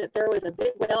knowing that there was a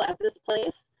big whale at this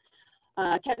place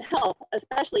can help,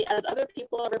 especially as other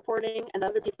people are reporting and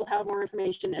other people have more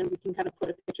information, and we can kind of put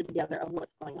a picture together of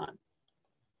what's going on.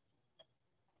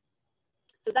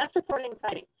 So that's reporting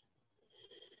sightings.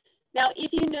 Now,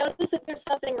 if you notice that there's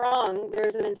something wrong,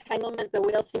 there's an entanglement, the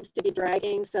whale seems to be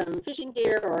dragging some fishing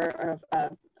gear or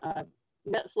a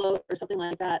net float or something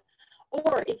like that,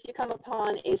 or if you come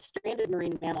upon a stranded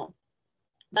marine mammal,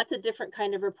 that's a different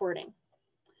kind of reporting.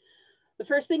 The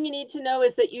first thing you need to know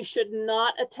is that you should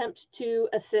not attempt to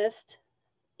assist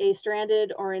a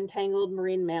stranded or entangled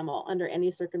marine mammal under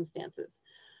any circumstances.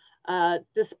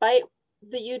 Despite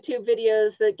the YouTube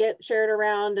videos that get shared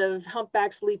around of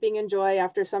humpbacks leaping in joy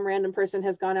after some random person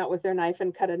has gone out with their knife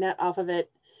and cut a net off of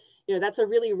it, you know, that's a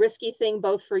really risky thing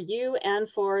both for you and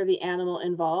for the animal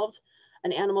involved.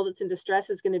 An animal that's in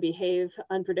distress is going to behave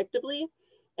unpredictably,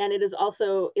 and it is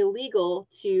also illegal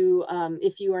to,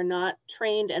 if you are not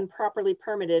trained and properly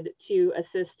permitted to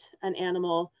assist an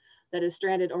animal that is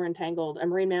stranded or entangled, a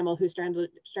marine mammal who's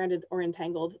stranded or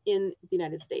entangled in the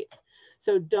United States.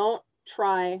 So don't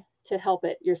try to help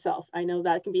it yourself. I know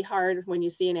that can be hard when you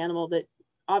see an animal that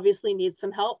obviously needs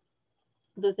some help.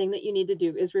 The thing that you need to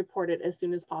do is report it as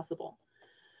soon as possible.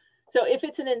 So if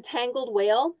it's an entangled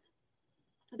whale,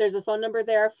 there's a phone number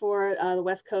there for the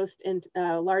West Coast and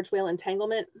large whale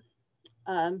entanglement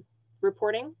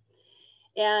reporting.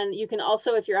 And you can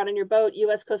also, if you're out on your boat,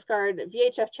 US Coast Guard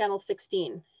VHF channel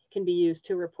 16 can be used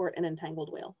to report an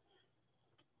entangled whale.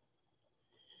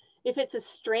 If it's a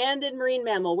stranded marine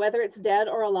mammal, whether it's dead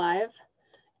or alive,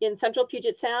 in Central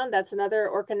Puget Sound, that's another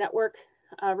Orca Network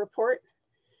report.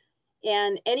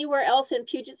 And anywhere else in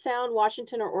Puget Sound,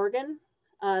 Washington, or Oregon,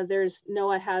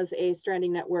 NOAA has a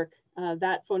stranding network.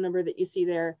 That phone number that you see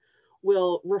there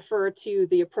will refer to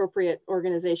the appropriate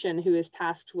organization who is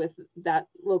tasked with that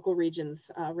local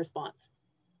region's response.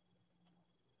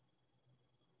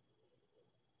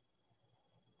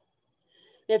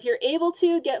 If you're able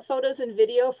to get photos and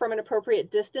video from an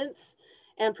appropriate distance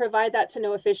and provide that to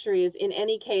NOAA Fisheries in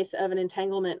any case of an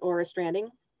entanglement or a stranding,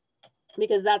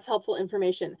 because that's helpful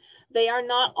information. They are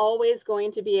not always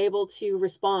going to be able to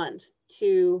respond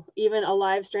to even a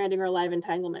live stranding or live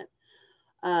entanglement.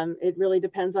 It really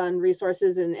depends on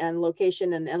resources and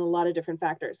location and a lot of different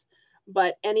factors.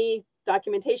 But any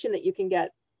documentation that you can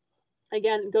get,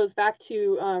 again, goes back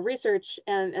to research,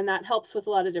 and that helps with a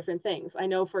lot of different things. I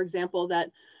know, for example, that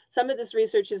some of this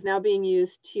research is now being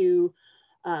used to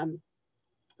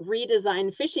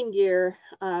redesign fishing gear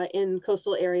in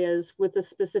coastal areas with the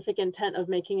specific intent of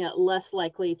making it less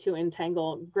likely to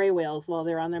entangle gray whales while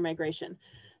they're on their migration.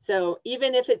 So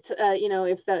even if it's, you know,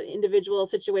 if the individual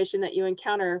situation that you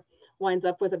encounter winds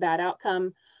up with a bad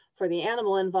outcome for the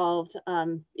animal involved.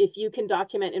 If you can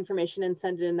document information and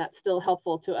send it in, that's still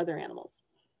helpful to other animals.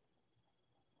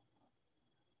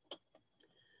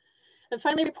 And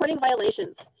finally, reporting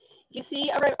violations. If you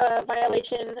see a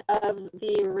violation of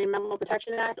the Marine Mammal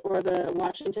Protection Act or the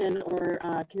Washington or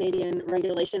Canadian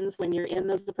regulations when you're in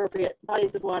those appropriate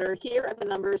bodies of water, here are the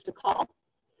numbers to call.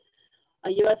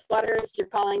 U.S. waters, you're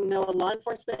calling NOAA law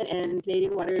enforcement, and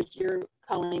Canadian waters, you're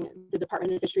calling the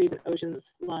Department of Fisheries and Oceans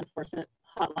law enforcement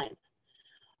hotlines.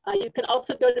 You can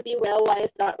also go to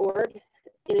bewhalewise.org.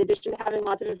 In addition to having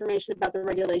lots of information about the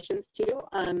regulations too,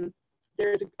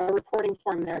 there's a reporting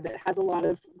form there that has a lot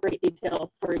of great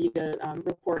detail for you to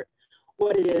report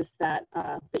what it is that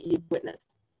that you've witnessed.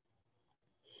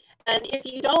 And if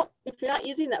you're not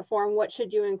using that form, what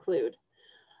should you include?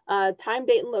 Time,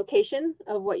 date, and location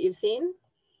of what you've seen,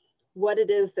 what it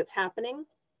is that's happening,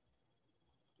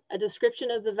 a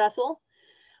description of the vessel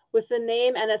with the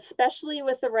name, and especially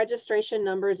with the registration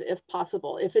numbers if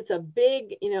possible. If it's a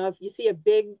big, if you see a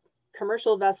big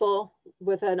commercial vessel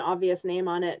with an obvious name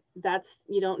on it,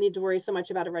 you don't need to worry so much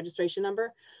about a registration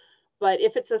number. But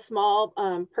if it's a small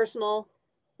personal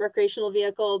recreational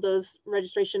vehicle, those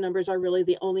registration numbers are really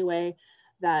the only way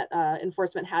that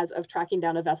enforcement has of tracking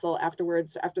down a vessel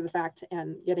afterwards, after the fact,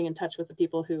 and getting in touch with the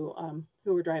people who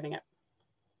were driving it.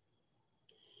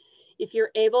 If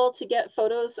you're able to get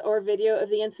photos or video of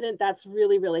the incident, that's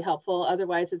really, really helpful.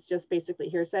 Otherwise, it's just basically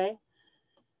hearsay.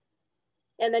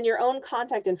 And then your own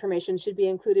contact information should be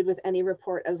included with any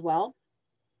report as well.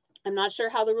 I'm not sure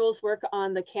how the rules work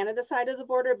on the Canada side of the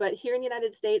border, but here in the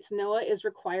United States, NOAA is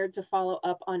required to follow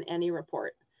up on any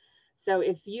report. So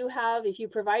if you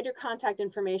provide your contact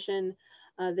information,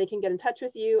 they can get in touch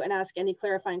with you and ask any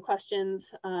clarifying questions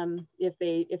if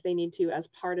they need to as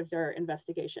part of their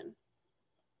investigation.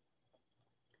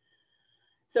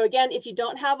 So again, if you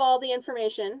don't have all the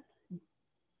information,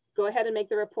 go ahead and make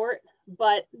the report,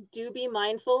 but do be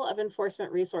mindful of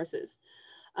enforcement resources.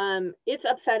 It's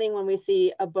upsetting when we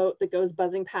see a boat that goes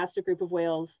buzzing past a group of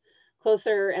whales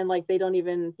closer, and like they don't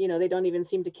even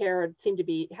seem to care or seem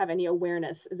to have any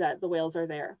awareness that the whales are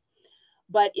there.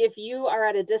 But if you are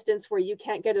at a distance where you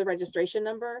can't get a registration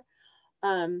number,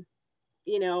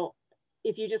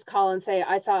 if you just call and say,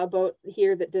 I saw a boat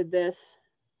here that did this,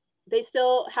 they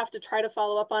still have to try to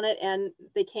follow up on it, and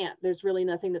they can't. There's really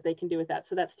nothing that they can do with that.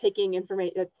 So that's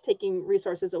taking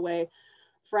resources away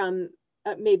from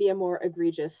maybe a more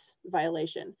egregious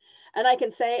violation. And I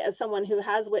can say, as someone who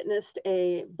has witnessed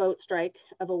a boat strike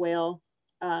of a whale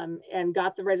and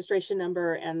got the registration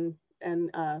number and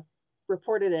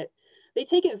reported it, they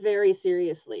take it very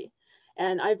seriously.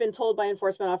 And I've been told by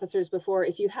enforcement officers before,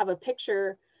 if you have a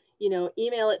picture,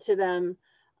 email it to them,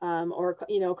 or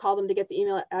call them to get the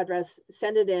email address,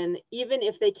 send it in. Even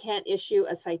if they can't issue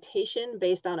a citation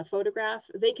based on a photograph,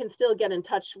 they can still get in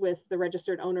touch with the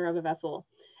registered owner of a vessel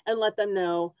and let them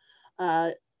know,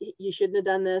 you shouldn't have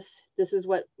done this. This is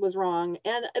what was wrong.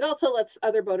 And it also lets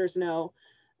other boaters know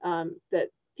that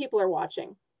people are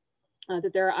watching,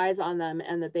 that there are eyes on them,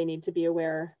 and that they need to be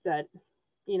aware that,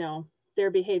 their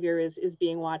behavior is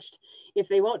being watched. If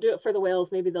they won't do it for the whales,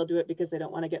 maybe they'll do it because they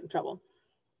don't want to get in trouble.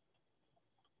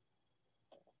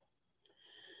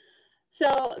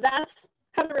 So that's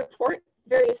how to report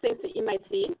various things that you might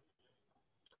see.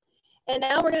 And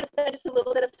now we're going to spend just a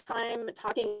little bit of time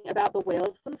talking about the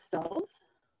whales themselves.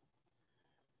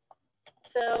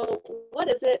 So what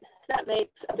is it that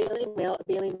makes a baleen whale a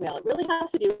baleen whale? It really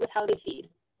has to do with how they feed.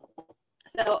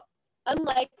 So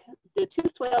unlike the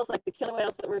toothed whales, like the killer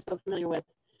whales that we're so familiar with,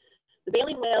 the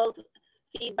baleen whales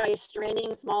feed by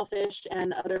straining small fish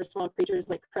and other small creatures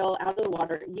like krill out of the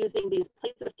water using these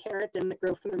plates of keratin that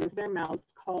grow from the roof of their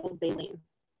mouths called baleen.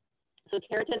 So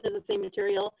keratin is the same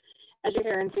material as your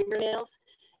hair and fingernails.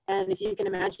 And if you can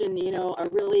imagine, a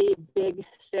really big,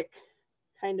 thick,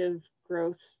 kind of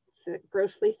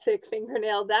grossly thick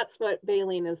fingernail, that's what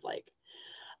baleen is like.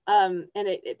 And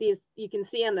you can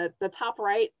see on the top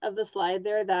right of the slide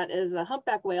there, that is a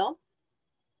humpback whale.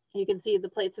 You can see the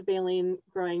plates of baleen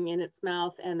growing in its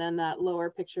mouth, and then that lower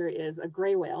picture is a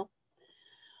gray whale.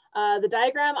 The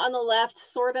diagram on the left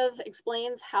sort of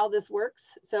explains how this works.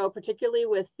 So particularly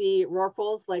with the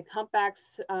rorquals, like humpbacks,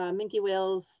 minke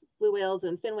whales, blue whales,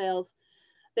 and fin whales,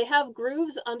 they have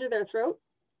grooves under their throat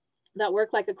that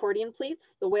work like accordion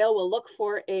pleats. The whale will look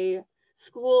for a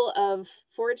school of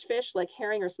forage fish like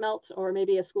herring or smelt, or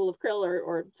maybe a school of krill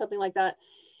or something like that.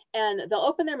 And they'll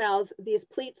open their mouths, these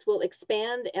pleats will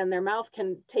expand, and their mouth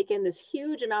can take in this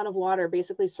huge amount of water,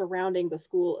 basically surrounding the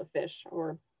school of fish,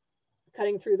 or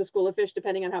cutting through the school of fish,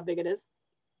 depending on how big it is.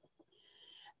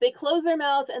 They close their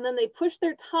mouths and then they push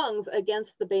their tongues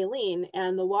against the baleen,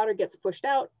 and the water gets pushed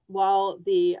out while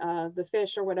the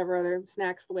fish or whatever other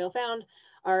snacks the whale found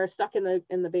are stuck in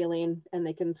the baleen, and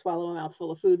they can swallow a mouthful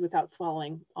of food without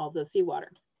swallowing all the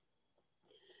seawater.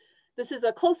 This is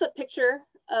a close-up picture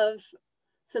of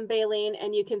some baleen,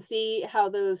 and you can see how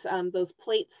those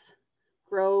plates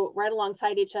grow right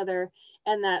alongside each other,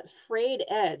 and that frayed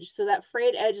edge. So that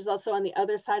frayed edge is also on the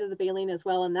other side of the baleen as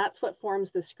well, and that's what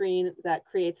forms the screen that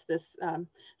creates this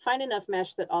fine enough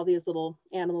mesh that all these little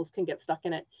animals can get stuck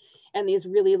in it. And these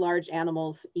really large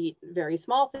animals eat very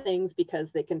small things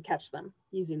because they can catch them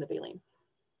using the baleen.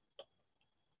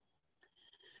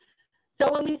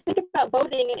 So when we think about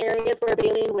boating in areas where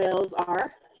baleen whales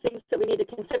are, things that we need to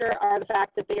consider are the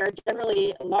fact that they are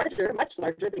generally larger, much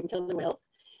larger than killer whales,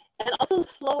 and also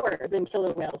slower than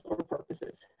killer whales or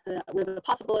porpoises, with a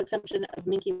possible exception of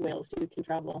minke whales who can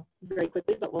travel very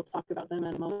quickly, but we'll talk about them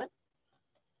in a moment.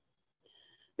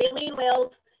 Baleen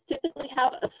whales typically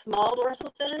have a small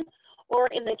dorsal fin, or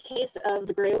in the case of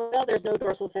the gray whale, there's no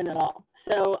dorsal fin at all.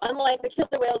 So unlike the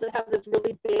killer whales that have this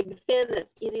really big fin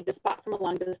that's easy to spot from a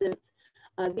long distance,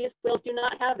 these whales do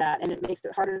not have that, and it makes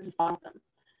it harder to spot them.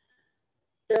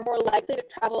 They're more likely to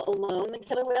travel alone than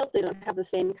killer whales. They don't have the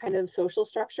same kind of social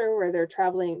structure where they're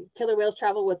traveling. Killer whales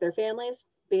travel with their families.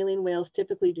 Baleen whales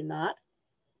typically do not.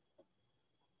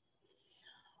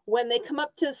 When they come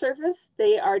up to the surface,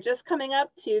 they are just coming up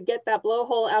to get that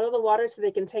blowhole out of the water so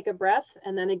they can take a breath.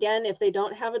 And then again, if they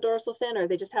don't have a dorsal fin or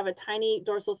they just have a tiny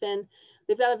dorsal fin,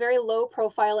 they've got a very low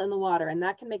profile in the water, and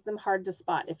that can make them hard to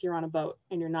spot if you're on a boat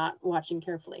and you're not watching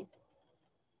carefully.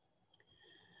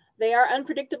 They are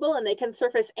unpredictable and they can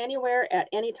surface anywhere at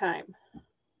any time.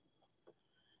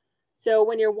 So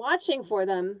when you're watching for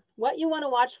them, what you want to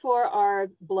watch for are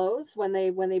blows when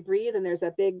they breathe, and there's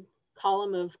that big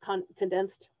column of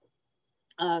condensed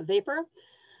vapor.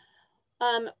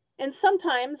 And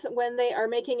sometimes when they are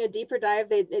making a deeper dive,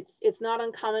 it's not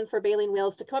uncommon for baleen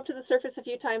whales to come up to the surface a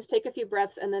few times, take a few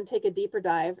breaths, and then take a deeper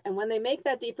dive. And when they make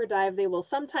that deeper dive, they will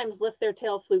sometimes lift their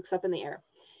tail flukes up in the air.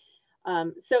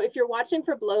 So if you're watching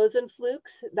for blows and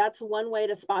flukes, that's one way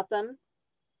to spot them,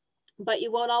 but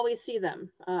you won't always see them.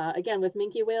 Again, with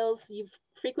minke whales, you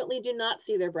frequently do not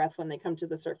see their breath when they come to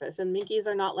the surface, and minkies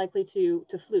are not likely to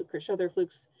fluke or show their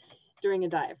flukes during a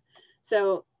dive.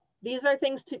 So these are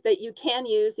things that you can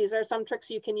use. These are some tricks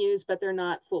you can use, but they're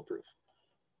not foolproof.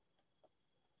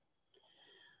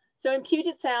 So in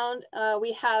Puget Sound,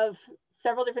 we have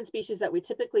several different species that we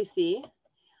typically see.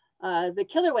 The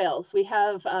killer whales, we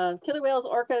have killer whales,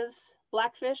 orcas,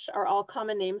 blackfish are all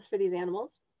common names for these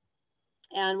animals.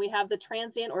 And we have the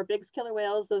transient or Biggs killer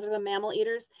whales, those are the mammal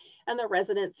eaters, and the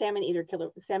resident salmon eater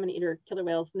killer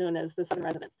whales known as the southern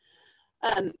residents.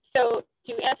 So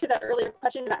to answer that earlier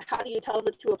question about how do you tell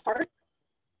the two apart,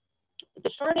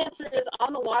 the short answer is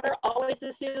on the water, always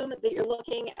assume that you're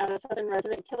looking at a southern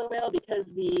resident killer whale because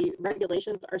the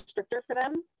regulations are stricter for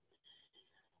them.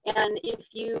 And if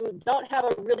you don't have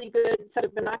a really good set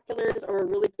of binoculars or a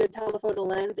really good telephoto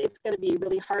lens, it's going to be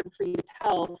really hard for you to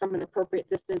tell from an appropriate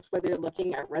distance whether you're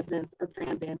looking at residents or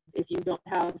transients if you don't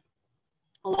have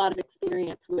a lot of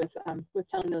experience with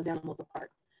telling those animals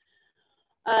apart.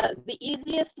 The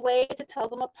easiest way to tell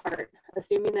them apart,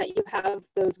 assuming that you have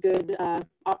those good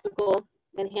optical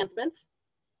enhancements,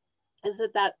 is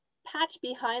that patch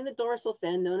behind the dorsal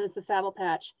fin, known as the saddle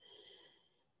patch,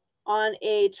 on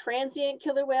a transient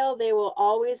killer whale, they will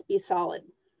always be solid.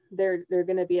 They're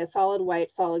going to be a solid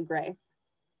white, solid gray.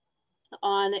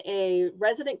 On a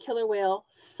resident killer whale,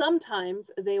 sometimes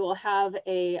they will have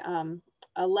a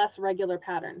less regular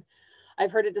pattern.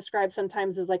 I've heard it described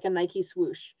sometimes as like a Nike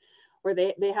swoosh, where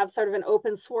they have sort of an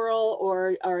open swirl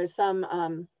or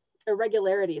some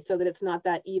irregularity so that it's not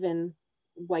that even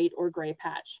white or gray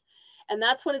patch. And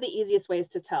that's one of the easiest ways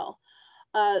to tell.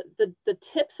 The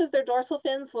tips of their dorsal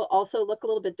fins will also look a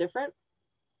little bit different.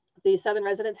 The southern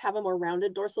residents have a more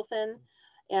rounded dorsal fin,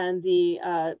 and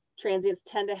the transients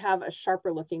tend to have a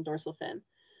sharper looking dorsal fin.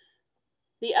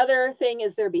 The other thing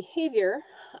is their behavior.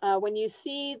 When you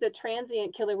see the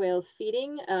transient killer whales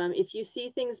feeding, if you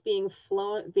see things being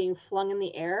flung in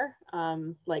the air,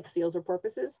 like seals or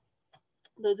porpoises,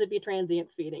 those would be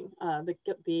transients feeding.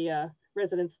 The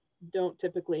residents don't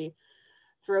typically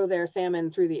throw their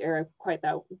salmon through the air quite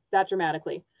that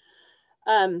dramatically.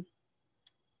 And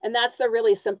that's a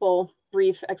really simple,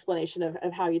 brief explanation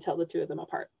of how you tell the two of them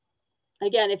apart.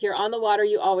 Again, if you're on the water,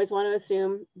 you always want to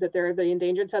assume that they're the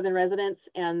endangered southern residents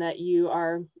and that you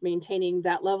are maintaining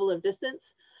that level of distance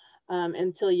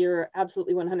until you're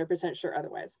absolutely 100% sure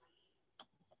otherwise.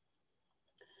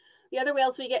 The other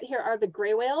whales we get here are the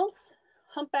gray whales,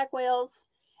 humpback whales,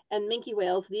 and minke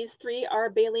whales. These three are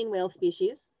baleen whale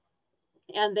species,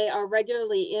 and they are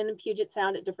regularly in Puget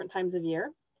Sound at different times of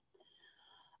year.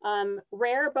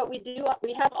 Rare, but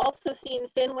we have also seen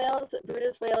fin whales,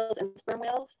 Brutus whales, and sperm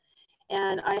whales.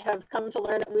 And I have come to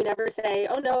learn that we never say,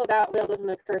 oh no, that whale doesn't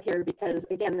occur here, because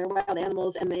again, they're wild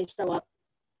animals and they show up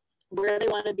where they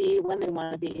want to be, when they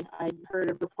want to be. I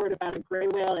heard a report about a gray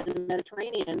whale in the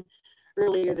Mediterranean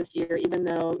earlier this year, even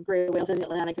though gray whales in the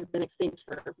Atlantic have been extinct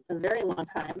for a very long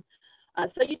time.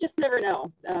 So you just never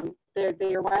know.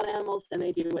 They are wild animals and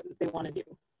they do what they want to do.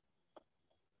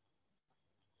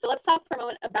 So let's talk for a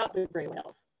moment about the gray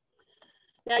whales.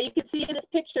 Now you can see in this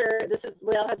picture,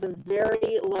 whale has a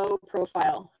very low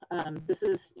profile. This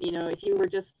is, if you were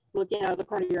just looking out of the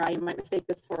corner of your eye, you might mistake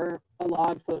this for a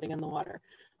log floating in the water.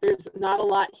 There's not a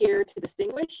lot here to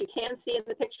distinguish. You can see in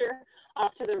the picture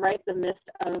off to the right the mist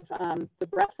of the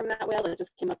breath from that whale that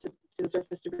just came up to the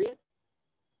surface to breathe.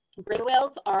 Gray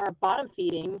whales are bottom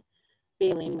feeding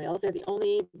baleen whales. They're the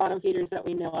only bottom feeders that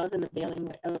we know of in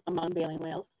the among baleen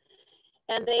whales.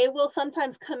 And they will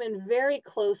sometimes come in very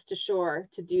close to shore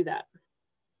to do that.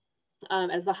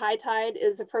 As the high tide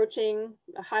is approaching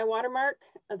a high water mark,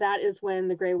 that is when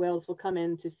the gray whales will come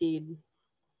in to feed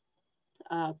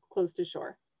close to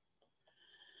shore.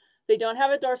 They don't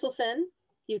have a dorsal fin.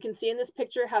 You can see in this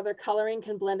picture how their coloring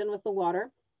can blend in with the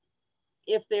water.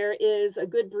 If there is a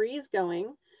good breeze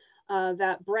going,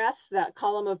 that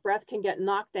column of breath can get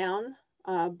knocked down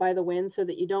by the wind, so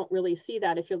that you don't really see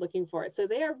that if you're looking for it. So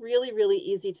they are really, really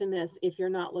easy to miss if you're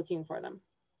not looking for them.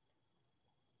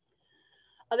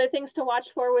 Other things to watch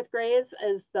for with grays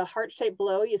is the heart-shaped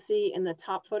blow you see in the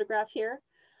top photograph here.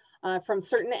 From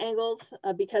certain angles,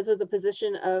 because of the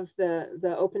position of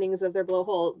the openings of their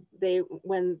blowhole,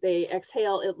 when they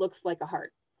exhale, it looks like a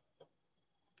heart.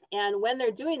 And when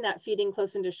they're doing that feeding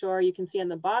close into shore, you can see on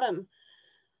the bottom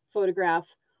photograph,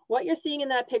 what you're seeing in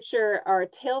that picture are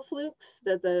tail flukes,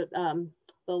 the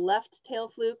left tail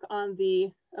fluke of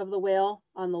the whale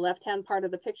on the left-hand part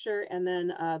of the picture, and then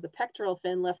the pectoral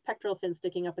fin, left pectoral fin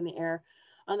sticking up in the air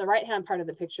on the right-hand part of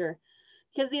the picture.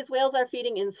 Because these whales are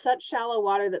feeding in such shallow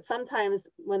water that sometimes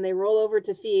when they roll over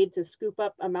to feed to scoop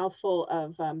up a mouthful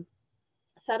of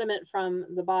sediment from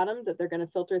the bottom that they're going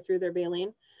to filter through their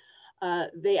baleen,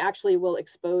 they actually will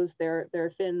expose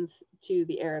their fins to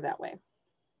the air that way.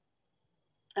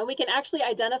 And we can actually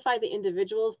identify the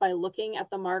individuals by looking at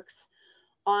the marks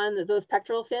on those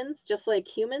pectoral fins. Just like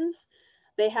humans,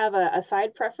 they have a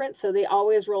side preference, so they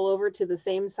always roll over to the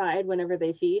same side whenever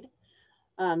they feed.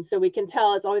 So we can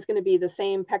tell it's always going to be the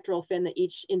same pectoral fin that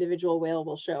each individual whale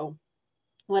will show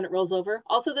when it rolls over.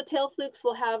 Also, the tail flukes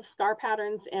will have scar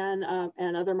patterns and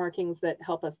other markings that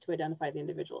help us to identify the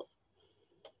individuals.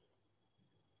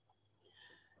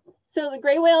 So the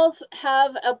gray whales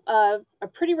have a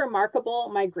pretty remarkable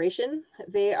migration.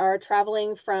 They are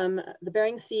traveling from the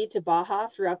Bering Sea to Baja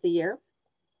throughout the year.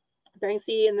 Bering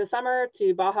Sea in the summer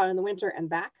to Baja in the winter and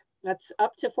back. That's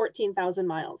up to 14,000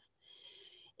 miles.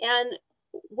 And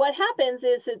what happens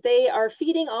is that they are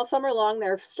feeding all summer long.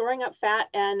 They're storing up fat,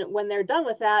 and when they're done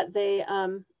with that,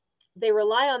 they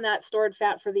rely on that stored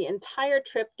fat for the entire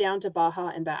trip down to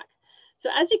Baja and back. So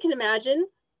as you can imagine,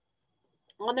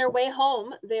 on their way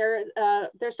home, they're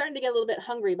starting to get a little bit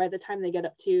hungry by the time they get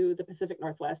up to the Pacific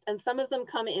Northwest, and some of them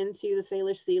come into the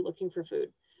Salish Sea looking for food.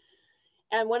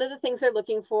 And one of the things they're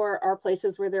looking for are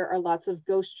places where there are lots of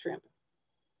ghost shrimp.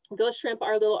 Ghost shrimp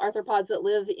are little arthropods that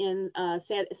live in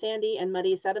sandy and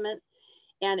muddy sediment.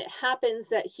 And it happens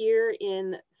that here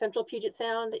in central Puget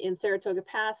Sound, in Saratoga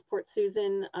Pass, Port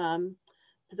Susan,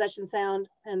 Possession Sound,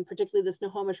 and particularly the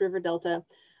Snohomish River Delta,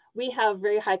 we have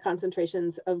very high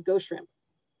concentrations of ghost shrimp.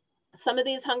 Some of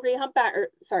these hungry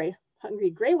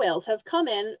gray whales have come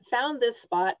in, found this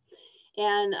spot,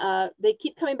 and they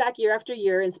keep coming back year after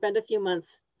year and spend a few months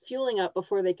fueling up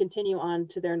before they continue on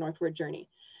to their northward journey.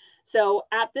 So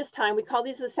at this time, we call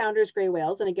these the Sounders gray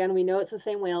whales. And again, we know it's the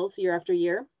same whales year after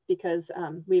year because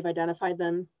we've identified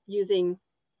them using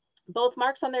both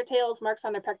marks on their tails, marks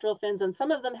on their pectoral fins, and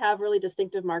some of them have really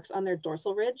distinctive marks on their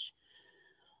dorsal ridge,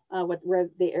 where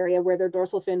the area where their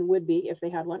dorsal fin would be if they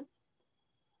had one.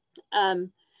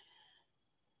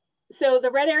 So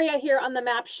the red area here on the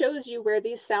map shows you where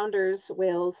these Sounders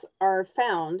whales are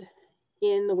found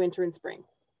in the winter and spring.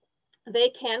 They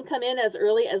can come in as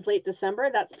early as late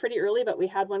December. That's pretty early, but we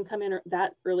had one come in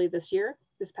that early this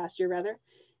past year rather.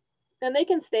 And they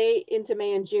can stay into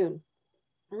May and June,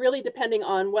 really depending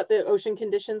on what the ocean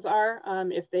conditions are.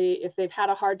 If they've had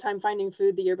a hard time finding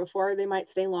food the year before, they might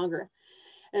stay longer.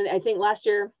 And I think last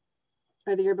year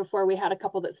or the year before, we had a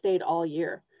couple that stayed all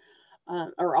year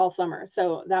or all summer.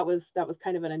 So that was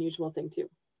kind of an unusual thing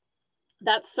too.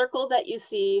 That circle that you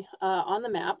see on the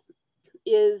map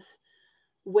is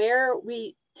where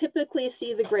we typically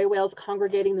see the gray whales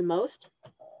congregating the most,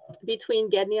 between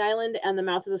Gedney Island and the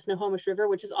mouth of the Snohomish River,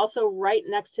 which is also right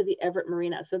next to the Everett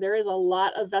Marina. So there is a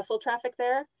lot of vessel traffic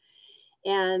there.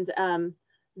 And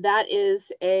that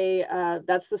is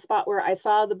that's the spot where I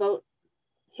saw the boat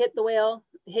hit the whale,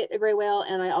 hit a gray whale.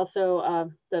 And I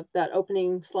also, that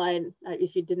opening slide,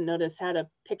 if you didn't notice, had a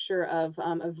picture of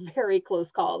a very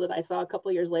close call that I saw a couple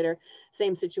of years later,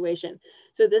 same situation.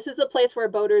 So this is a place where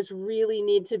boaters really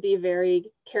need to be very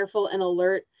careful and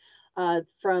alert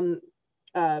from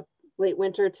late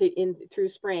winter to through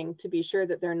spring, to be sure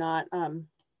that they're not,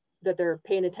 that they're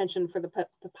paying attention for the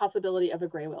possibility of a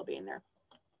gray whale being there.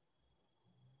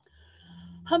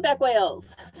 Humpback whales.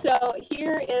 So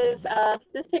here is,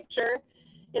 this picture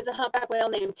is a humpback whale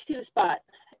named Two Spot.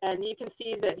 And you can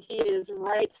see that he is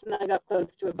right snug up close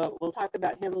to a boat. We'll talk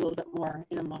about him a little bit more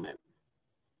in a moment.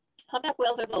 Humpback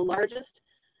whales are the largest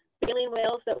baleen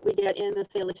whales that we get in the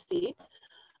Salish Sea.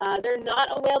 They're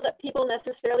not a whale that people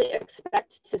necessarily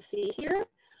expect to see here,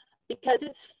 because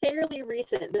it's fairly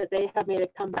recent that they have made a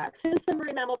comeback. Since the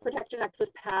Marine Mammal Protection Act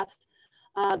was passed,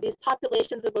 these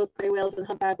populations of both gray whales and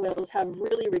humpback whales have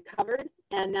really recovered,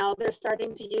 and now they're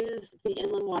starting to use the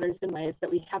inland waters in ways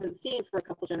that we haven't seen for a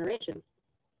couple generations.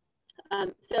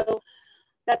 So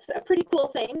that's a pretty cool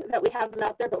thing that we have them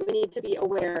out there, but we need to be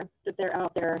aware that they're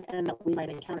out there and that we might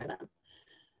encounter them.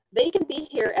 They can be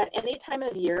here at any time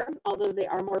of year, although they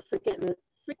are more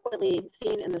frequently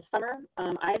seen in the summer.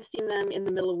 I've seen them in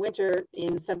the middle of winter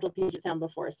in Central Puget Sound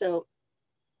before. So,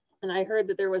 and I heard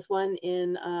that there was one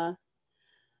in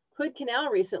Hood Canal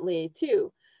recently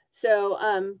too.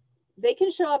 So they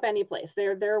can show up any place.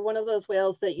 They're one of those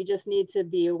whales that you just need to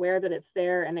be aware that it's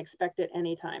there and expect it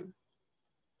anytime.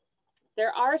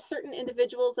 There are certain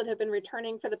individuals that have been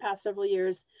returning for the past several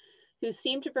years who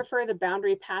seem to prefer the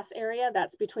Boundary Pass area.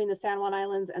 That's between the San Juan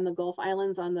Islands and the Gulf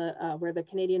Islands on the where the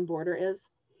Canadian border is.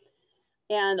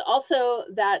 And also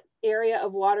that area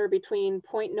of water between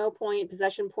Point No Point,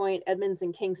 Possession Point, Edmonds,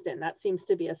 and Kingston. That seems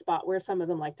to be a spot where some of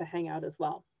them like to hang out as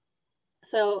well.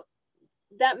 So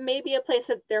that may be a place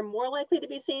that they're more likely to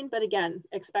be seen, but again,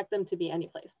 expect them to be any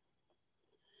place.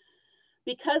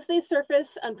 Because they surface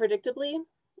unpredictably,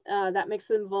 that makes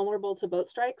them vulnerable to boat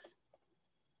strikes.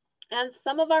 And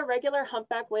some of our regular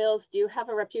humpback whales do have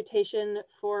a reputation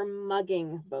for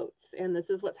mugging boats. And this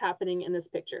is what's happening in this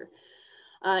picture.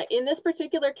 In this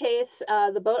particular case,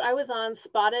 the boat I was on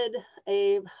spotted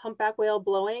a humpback whale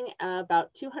blowing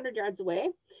about 200 yards away.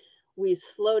 We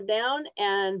slowed down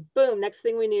and boom, next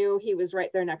thing we knew, he was right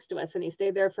there next to us. And he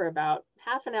stayed there for about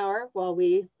half an hour while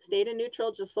we stayed in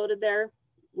neutral, just floated there,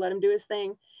 let him do his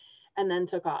thing, and then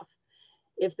took off.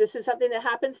 If this is something that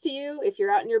happens to you, if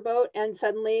you're out in your boat and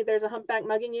suddenly there's a humpback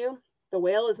mugging you, the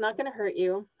whale is not going to hurt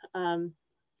you.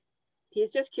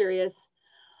 He's just curious.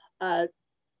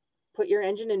 Put your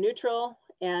engine in neutral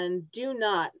and do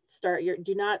not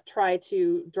try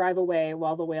to drive away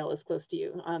while the whale is close to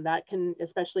you. That can,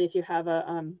 especially if you have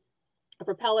a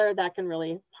propeller, that can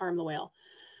really harm the whale.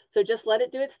 So just let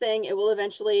it do its thing. It will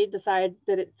eventually decide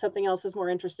that something else is more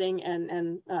interesting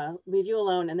and leave you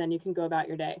alone, and then you can go about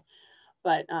your day.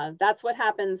 But that's what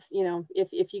happens, you know,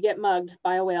 if you get mugged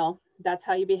by a whale, that's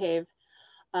how you behave.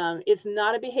 It's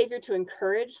not a behavior to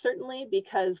encourage, certainly,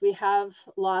 because we have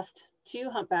lost 2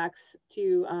 humpbacks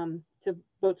to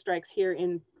boat strikes here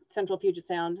in Central Puget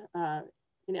Sound,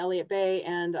 in Elliott Bay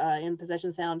and in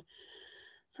Possession Sound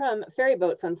from ferry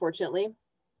boats, unfortunately.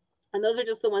 And those are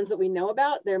just the ones that we know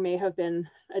about. There may have been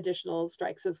additional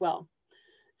strikes as well.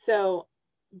 So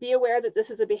be aware that this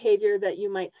is a behavior that you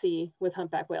might see with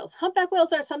humpback whales. Humpback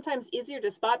whales are sometimes easier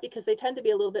to spot because they tend to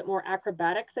be a little bit more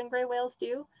acrobatic than gray whales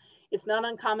do. It's not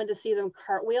uncommon to see them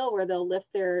cartwheel, where they'll lift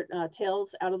their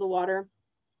tails out of the water,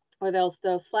 or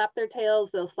they'll flap their tails,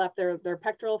 they'll slap their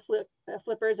pectoral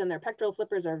flippers, and their pectoral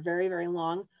flippers are very, very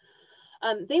long.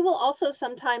 They will also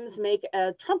sometimes make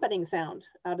a trumpeting sound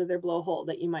out of their blowhole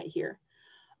that you might hear.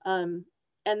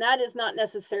 And that is not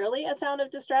necessarily a sound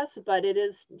of distress, but it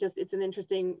is just, it's an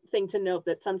interesting thing to note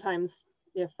that sometimes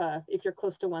if you're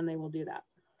close to one, they will do that.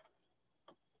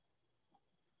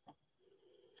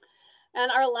 And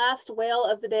our last whale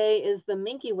of the day is the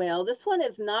minke whale. This one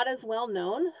is not as well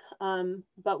known,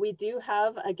 but we do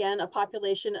have, again, a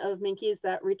population of minkies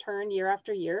that return year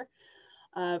after year.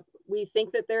 We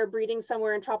think that they're breeding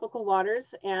somewhere in tropical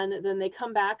waters, and then they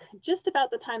come back just about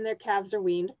the time their calves are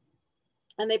weaned.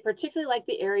 And they particularly like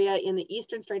the area in the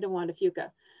eastern Strait of Juan de Fuca.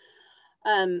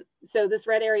 So this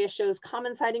red area shows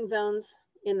common sighting zones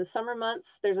in the summer months.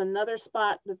 There's another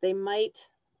spot that they might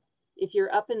If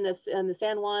you're up in the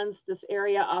San Juans, this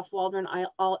area off Waldron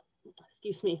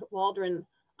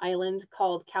Island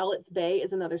called Cowlitz Bay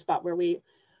is another spot where we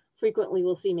frequently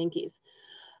will see minkies.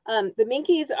 The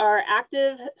minkies are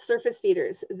active surface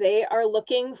feeders. They are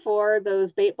looking for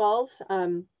those bait balls,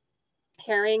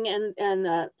 herring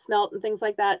and smelt and things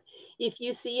like that. If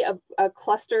you see a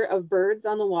cluster of birds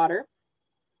on the water,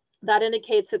 that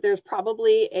indicates that there's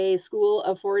probably a school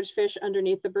of forage fish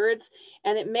underneath the birds,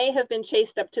 and it may have been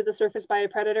chased up to the surface by a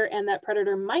predator, and that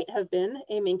predator might have been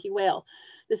a minke whale.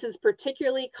 This is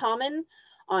particularly common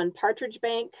on Partridge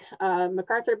Bank,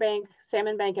 MacArthur Bank,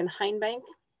 Salmon Bank, and Hind Bank.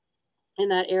 In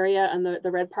that area on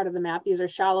the red part of the map. These are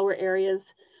shallower areas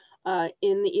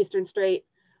in the Eastern Strait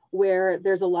where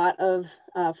there's a lot of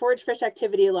forage fish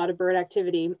activity, a lot of bird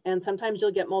activity, and sometimes you'll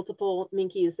get multiple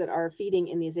minkies that are feeding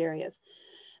in these areas.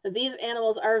 These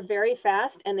animals are very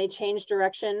fast and they change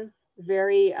direction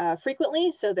very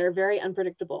frequently, so they're very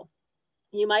unpredictable.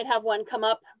 You might have one come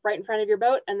up right in front of your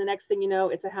boat and the next thing you know,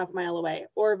 it's a half mile away,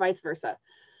 or vice versa.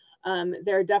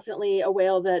 They're definitely a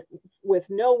whale that with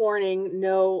no warning,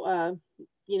 no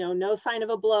sign of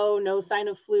a blow, no sign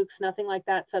of flukes, nothing like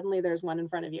that, suddenly there's one in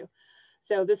front of you.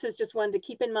 So this is just one to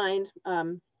keep in mind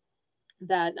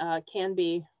that can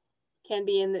be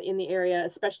in the area,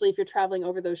 especially if you're traveling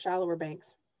over those shallower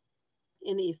banks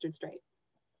in the Eastern Strait.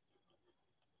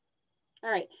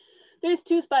 All right, there's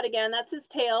Two Spot again. That's his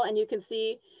tail, and you can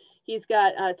see he's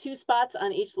got 2 spots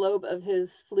on each lobe of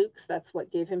his flukes. That's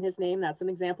what gave him his name. That's an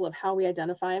example of how we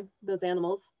identify those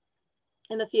animals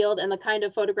in the field and the kind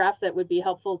of photograph that would be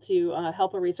helpful to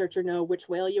help a researcher know which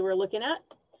whale you were looking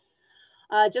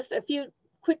at. Just a few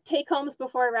quick take homes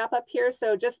before I wrap up here.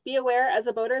 So just be aware as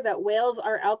a boater that whales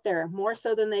are out there more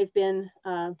so than they've been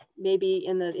maybe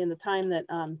in the time that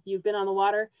you've been on the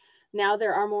water. Now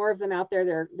there are more of them out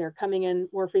there. They're coming in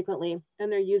more frequently,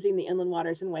 and they're using the inland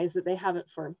waters in ways that they haven't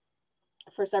for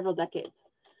several decades.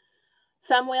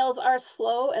 Some whales are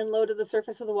slow and low to the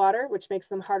surface of the water, which makes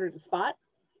them harder to spot.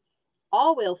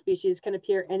 All whale species can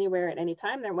appear anywhere at any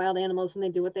time. They're wild animals and they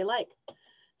do what they like.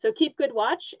 So keep good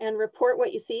watch and report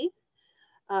what you see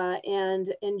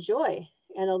and enjoy.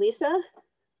 And Elisa,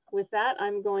 with that,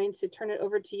 I'm going to turn it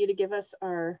over to you to give us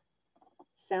our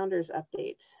Sounders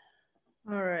update.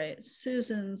 All right,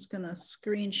 Susan's gonna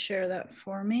screen share that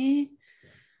for me.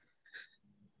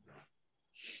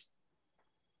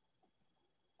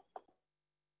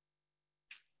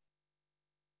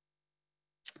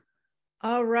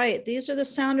 All right, these are the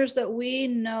sounders that we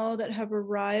know that have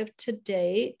arrived to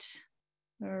date.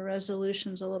 Our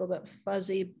resolution's a little bit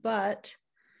fuzzy, but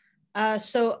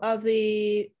so of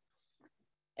the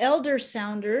elder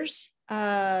sounders,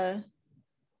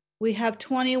 we have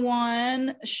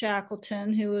 21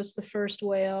 Shackleton, who was the first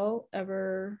whale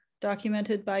ever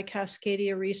documented by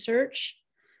Cascadia Research,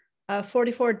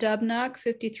 44 Dubnuck,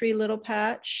 53 Little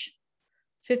Patch,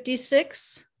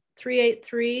 56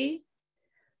 383.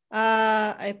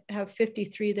 I have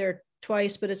 53 there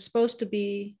twice, but it's supposed to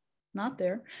be not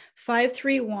there.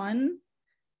 531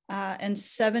 and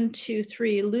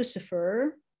 723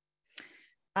 Lucifer.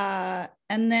 And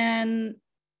then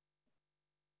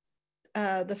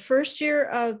the first year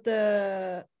of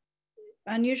the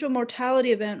unusual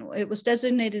mortality event, it was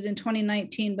designated in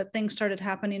 2019, but things started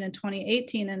happening in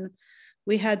 2018. And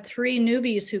we had 3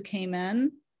 newbies who came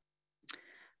in.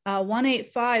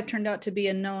 185 turned out to be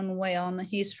a known whale, and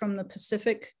he's from the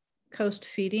Pacific Coast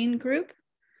Feeding Group,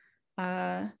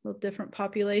 a little different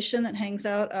population that hangs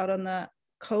out on the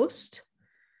coast.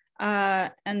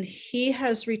 And he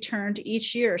has returned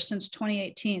each year since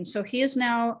 2018. So he is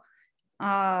now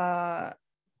on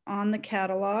the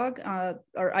catalog, our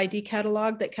ID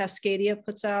catalog that Cascadia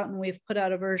puts out, and we've put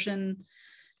out a version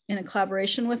in a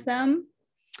collaboration with them.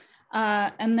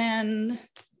 And then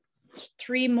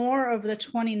 3 more of the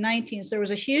 2019s. There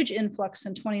was a huge influx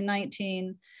in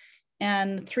 2019,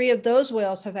 and 3 of those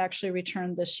whales have actually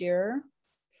returned this year.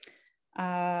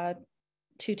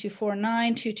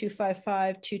 2249,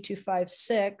 2255,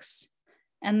 2256,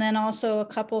 and then also a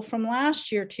couple from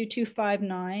last year,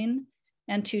 2259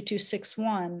 and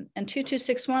 2261. And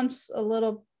 2261's a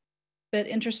little bit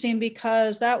interesting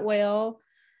because that whale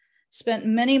spent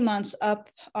many months up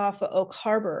off of Oak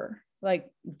Harbor,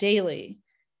 like daily.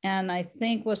 And I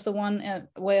think was the one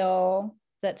whale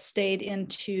that stayed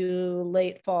into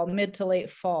late fall, mid to late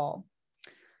fall.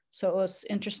 So it was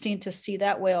interesting to see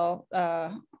that whale.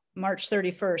 March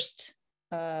 31st,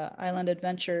 Island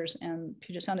Adventures and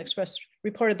Puget Sound Express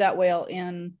reported that whale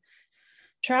in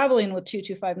traveling with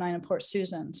 2259 in Port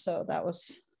Susan. So that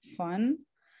was fun.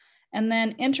 And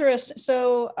then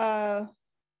so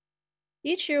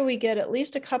each year we get at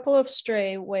least a couple of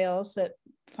stray whales that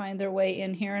find their way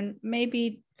in here and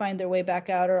maybe find their way back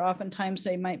out, or oftentimes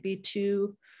they might be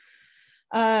too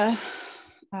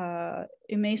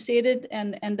emaciated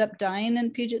and end up dying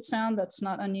in Puget Sound. That's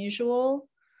not unusual.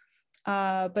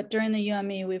 But during the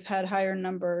UME, we've had higher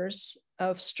numbers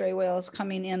of stray whales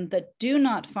coming in that do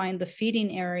not find the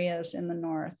feeding areas in the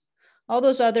north. All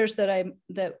those others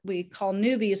that we call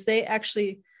newbies, they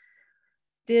actually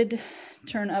did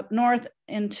turn up north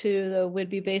into the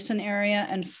Whidbey Basin area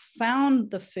and found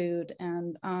the food,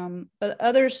 and but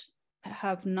others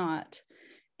have not.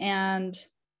 And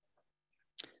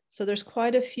so there's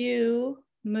quite a few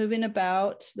moving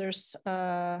about. There's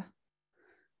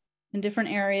in different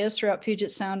areas throughout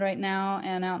Puget Sound right now,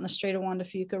 and out in the Strait of Juan de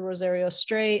Fuca, Rosario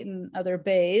Strait, and other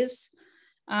bays.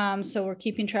 So we're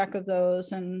keeping track of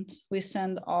those, and we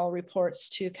send all reports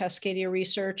to Cascadia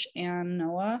Research and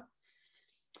NOAA.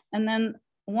 And then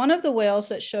one of the whales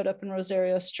that showed up in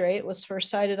Rosario Strait was first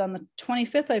sighted on the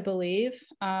 25th, I believe,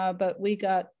 but we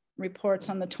got reports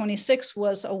on the 26th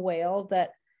was a whale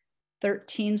that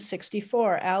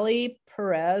 1364, Ali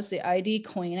Perez, the ID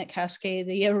queen at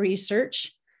Cascadia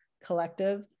Research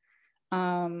Collective,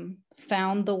 found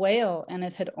the whale, and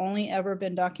it had only ever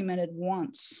been documented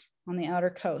once on the outer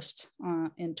coast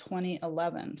in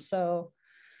 2011. So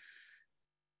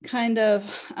kind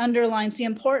of underlines the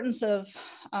importance of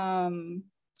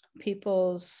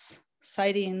people's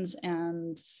sightings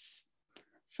and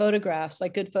photographs,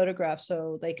 like good photographs,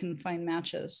 so they can find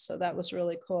matches. So that was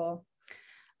really cool.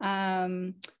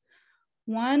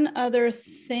 One other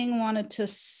thing wanted to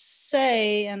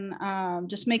say, and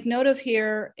just make note of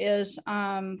here, is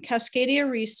Cascadia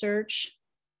Research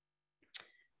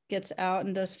gets out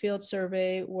and does field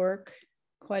survey work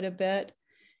quite a bit.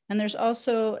 And there's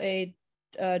also a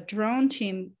drone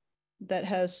team that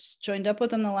has joined up with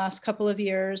them the last couple of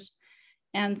years.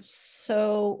 And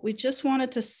so we just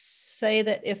wanted to say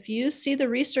that if you see the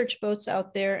research boats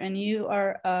out there and you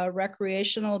are a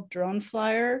recreational drone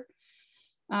flyer,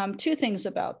 two things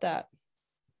about that.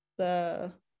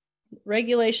 The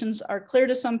regulations are clear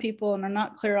to some people and are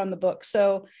not clear on the book.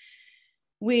 So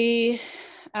we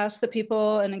ask the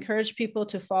people and encourage people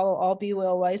to follow all Be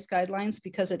Whale Wise guidelines,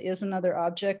 because it is another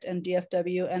object, and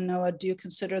DFW and NOAA do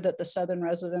consider that the southern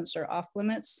residents are off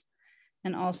limits,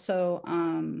 and also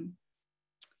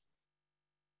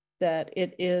that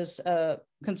it is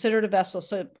considered a vessel.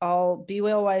 So all Be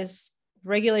Whale Wise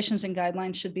regulations and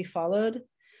guidelines should be followed.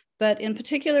 But in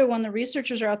particular, when the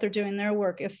researchers are out there doing their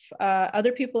work, if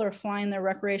other people are flying their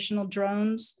recreational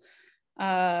drones,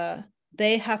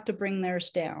 they have to bring theirs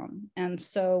down. And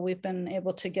so we've been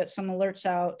able to get some alerts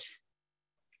out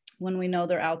when we know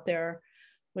they're out there,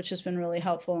 which has been really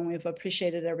helpful. And we've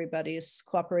appreciated everybody's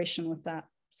cooperation with that.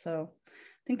 So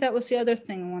I think that was the other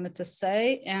thing I wanted to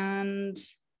say. And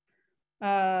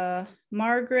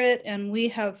Margaret, and we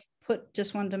have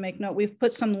just wanted to make note, we've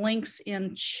put some links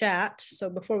in chat. So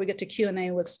before we get to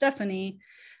Q&A with Stephanie,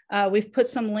 we've put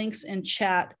some links in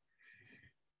chat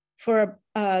for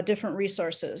different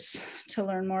resources to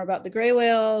learn more about the gray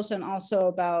whales, and also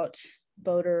about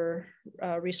boater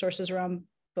resources around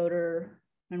boater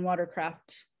and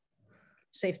watercraft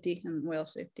safety and whale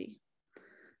safety.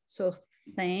 So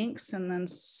thanks. And then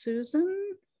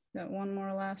Susan, got one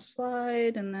more last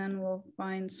slide, and then we'll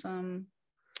find some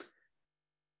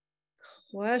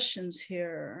questions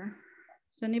here.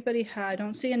 Does anybody have? I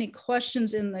don't see any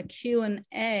questions in the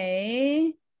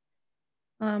Q&A.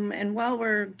 And while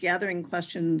we're gathering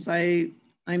questions, I'm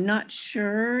not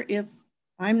sure if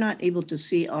I'm not able to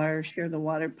see our Share the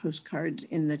Water postcards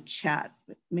in the chat,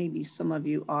 but maybe some of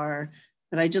you are.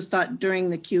 But I just thought during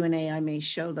the Q&A, I may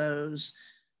show those,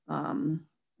 or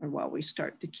while we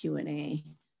start the Q&A.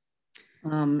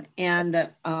 And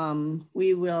that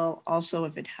we will also,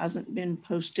 if it hasn't been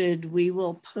posted, we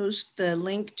will post the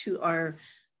link to our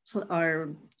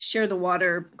Share the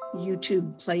Water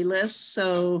YouTube playlist.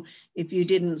 So if you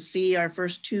didn't see our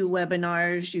first two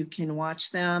webinars, you can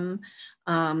watch them.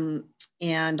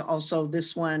 And also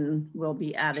this one will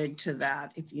be added to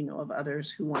that if you know of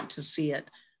others who want to see it.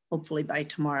 Hopefully by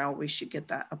tomorrow, we should get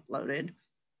that uploaded.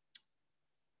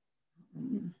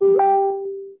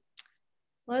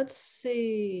 Let's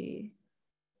see.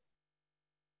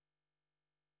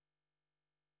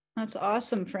 That's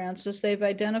awesome, Francis. They've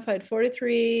identified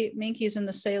 43 minkies in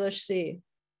the Salish Sea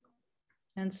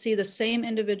and see the same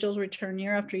individuals return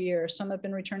year after year. Some have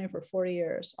been returning for 40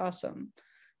 years. Awesome.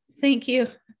 Thank you.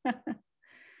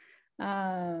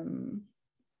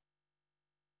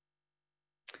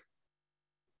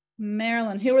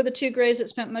 Marilyn, who were the two grays that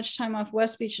spent much time off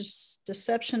West Beach's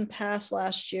Deception Pass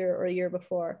last year or a year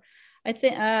before? I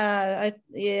think,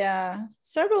 yeah,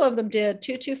 several of them did.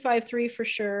 2253 for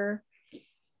sure.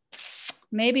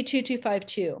 Maybe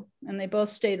 2252. And they both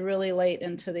stayed really late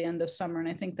into the end of summer. And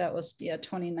I think that was, yeah,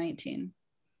 2019.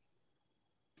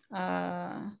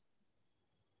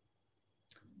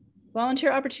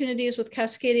 Volunteer opportunities with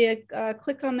Cascadia,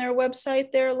 click on their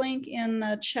website, their link in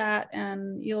the chat,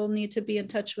 and you'll need to be in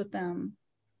touch with them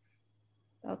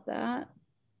about that.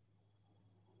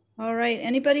 All right,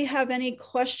 anybody have any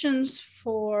questions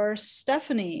for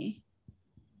Stephanie?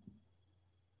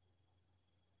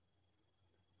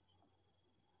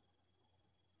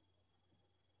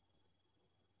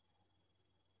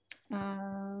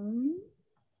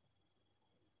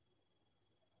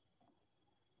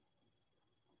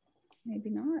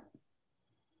 Maybe not.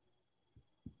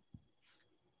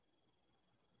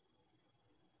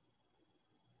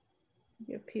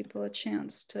 Give people a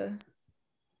chance to.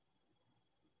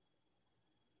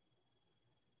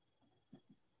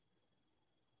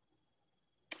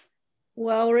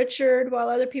 Well, Richard, while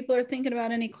other people are thinking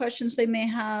about any questions they may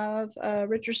have,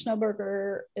 Richard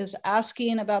Snowberger is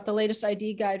asking about the latest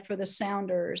ID guide for the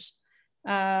sounders.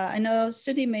 I know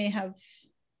Cindy may have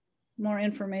more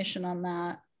information on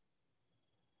that.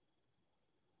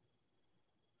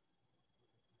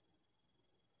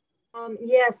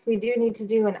 Yes, we do need to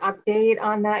do an update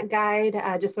on that guide,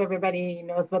 just so everybody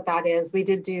knows what that is. We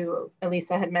did do,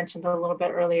 Elisa had mentioned a little bit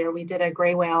earlier, we did a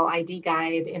gray whale ID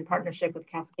guide in partnership with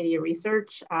Cascadia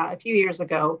Research a few years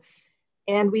ago.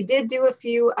 And we did do a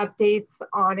few updates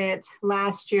on it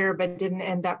last year, but didn't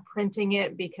end up printing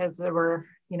it because there were,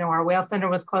 our whale center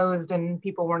was closed and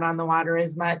people weren't on the water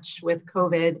as much with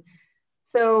COVID.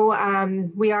 So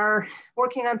we are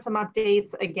working on some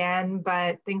updates again,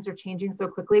 but things are changing so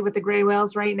quickly with the gray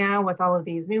whales right now with all of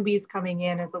these newbies coming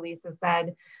in, as Elisa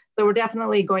said. So we're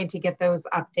definitely going to get those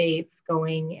updates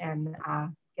going and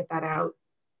get that out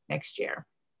next year.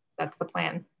 That's the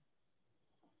plan.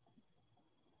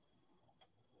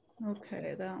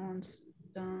 Okay, that one's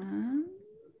done.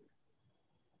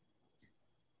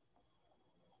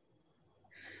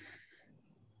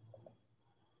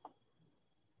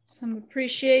 Some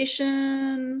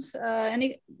appreciations.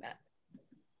 We're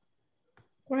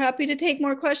happy to take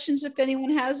more questions if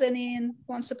anyone has any and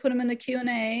wants to put them in the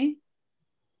Q&A.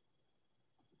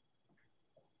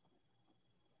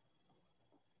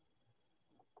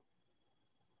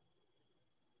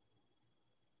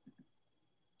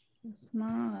 It's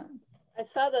not. I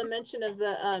saw the mention of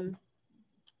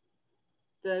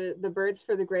the birds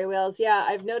for the gray whales. Yeah,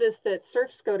 I've noticed that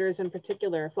surf scoters in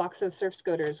particular, flocks of surf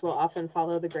scoters will often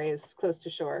follow the grays close to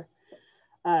shore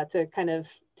to kind of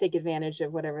take advantage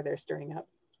of whatever they're stirring up.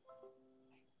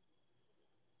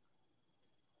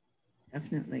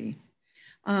 Definitely.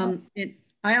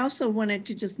 I also wanted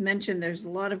to just mention there's a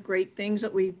lot of great things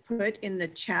that we put in the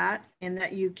chat and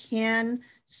that you can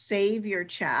save your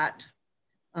chat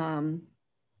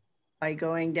by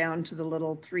going down to the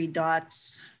little 3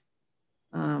 dots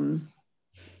in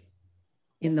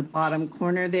the bottom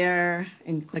corner there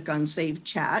and click on Save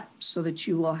Chat so that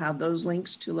you will have those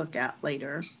links to look at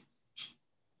later.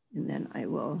 And then I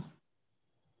will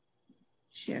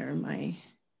share the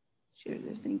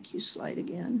thank you slide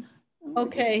again.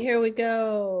 Okay, here we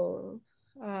go.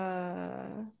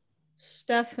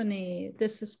 Stephanie,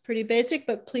 this is pretty basic,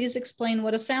 but please explain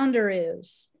what a sounder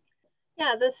is.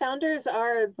 Yeah, the sounders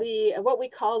are what we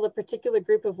call the particular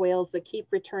group of whales that keep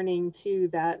returning to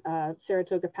that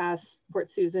Saratoga Pass,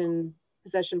 Port Susan,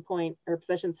 Possession Point, or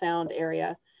Possession Sound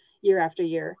area year after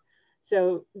year.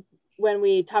 So when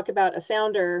we talk about a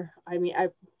sounder, I mean, I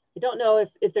don't know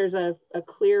if there's a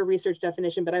clear research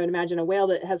definition, but I would imagine a whale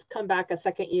that has come back a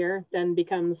second year then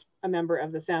becomes a member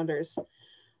of the sounders.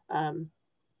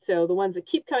 So the ones that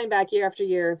keep coming back year after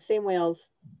year, same whales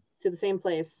to the same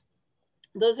place,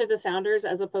 those are the sounders,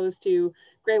 as opposed to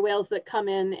gray whales that come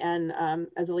in and,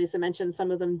 as Elisa mentioned, some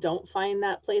of them don't find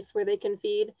that place where they can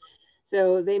feed.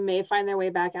 So they may find their way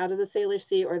back out of the Salish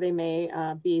Sea, or they may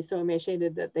be so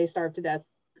emaciated that they starve to death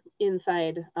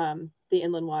inside the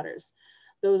inland waters.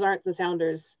 Those aren't the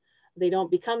sounders. They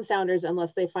don't become sounders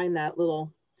unless they find that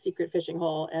little secret fishing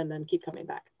hole and then keep coming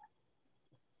back.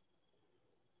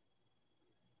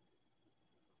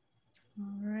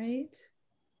 All right.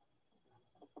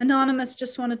 Anonymous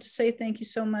just wanted to say thank you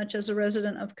so much. As a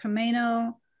resident of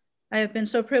Camino, I have been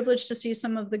so privileged to see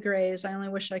some of the grays. I only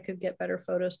wish I could get better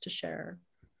photos to share.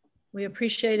 We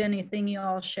appreciate anything you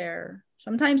all share.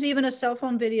 Sometimes even a cell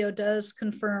phone video does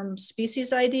confirm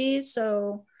species ID,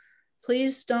 so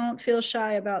please don't feel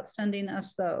shy about sending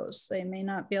us those. They may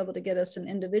not be able to get us an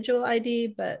individual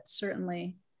ID, but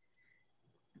certainly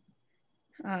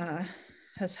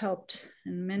has helped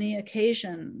in many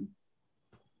occasions.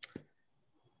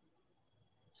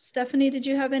 Stephanie, did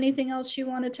you have anything else you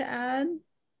wanted to add?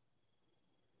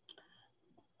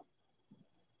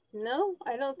 No,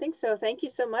 I don't think so. Thank you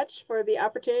so much for the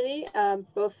opportunity,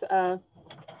 both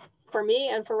for me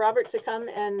and for Robert to come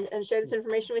and share this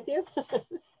information with you.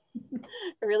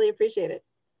 I really appreciate it.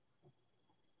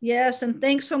 Yes, and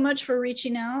thanks so much for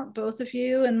reaching out, both of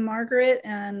you and Margaret,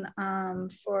 and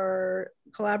for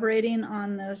collaborating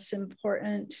on this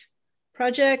important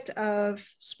project of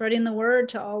spreading the word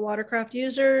to all watercraft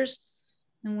users.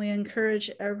 And we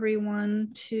encourage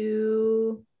everyone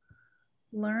to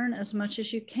learn as much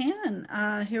as you can.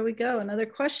 Here we go, another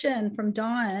question from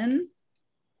Dawn.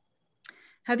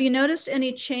 Have you noticed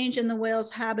any change in the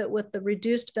whale's habit with the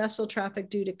reduced vessel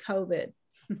traffic due to COVID?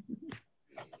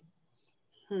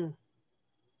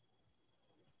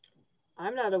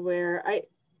 I'm not aware.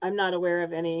 I'm not aware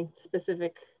of any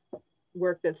specific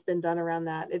work that's been done around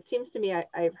that. It seems to me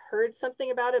I've heard something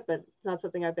about it, but it's not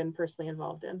something I've been personally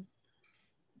involved in.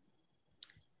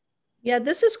 Yeah,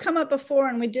 this has come up before,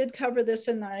 and we did cover this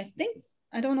in, I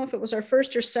don't know if it was our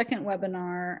first or second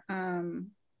webinar.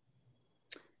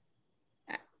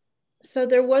 So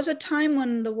there was a time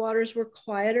when the waters were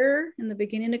quieter in the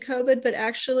beginning of COVID, but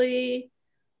actually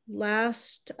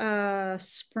last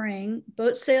spring,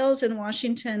 boat sales in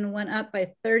Washington went up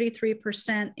by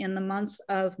 33% in the months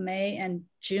of May and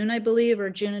June, I believe, or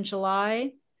June and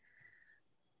July.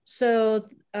 So,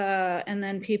 and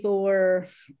then people were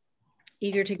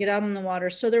eager to get out on the water.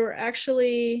 So there were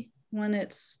actually, when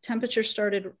its temperature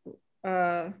started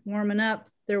warming up,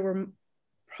 there were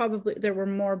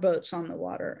more boats on the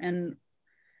water. And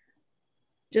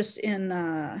just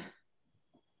in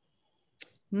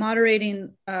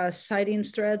moderating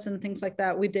sightings threads and things like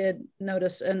that, we did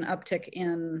notice an uptick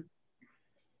in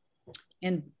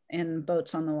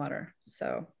boats on the water.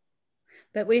 So,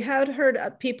 but we had heard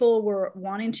people were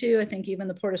wanting to, I think even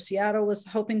the Port of Seattle was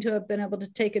hoping to have been able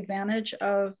to take advantage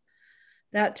of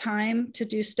that time to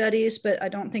do studies, but I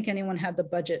don't think anyone had the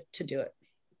budget to do it.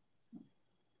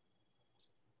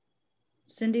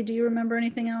 Cindy, do you remember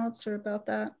anything else or about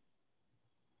that?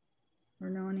 Or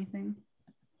know anything?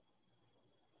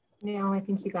 No, I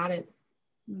think you got it.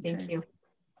 Okay. Thank you.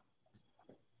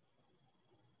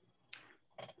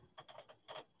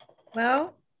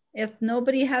 Well, if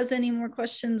nobody has any more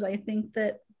questions, I think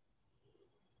that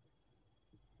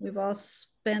we've all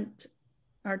spent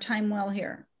our time well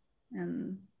here.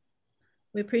 And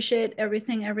we appreciate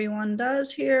everything everyone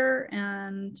does here.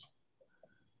 And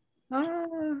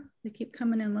they keep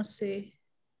coming in. Let's see.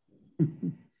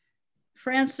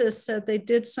 Francis said they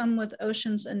did some with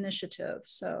Oceans Initiative.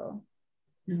 So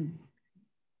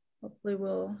hopefully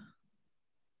we'll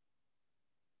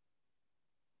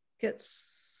get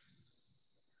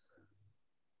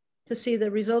to see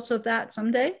the results of that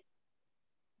someday.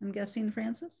 I'm guessing,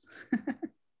 Francis. All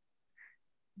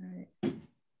right.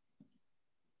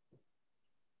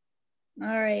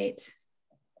 All right.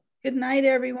 Good night,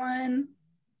 everyone.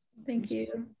 Thank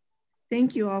you.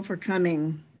 Thank you all for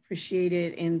coming. Appreciate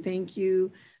it. And thank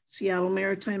you, Seattle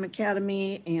Maritime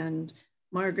Academy, and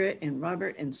Margaret and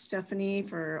Robert and Stephanie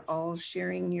for all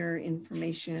sharing your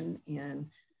information, and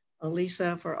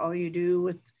Elisa for all you do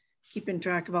with keeping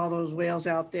track of all those whales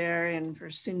out there, and for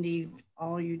Cindy,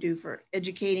 all you do for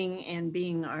educating and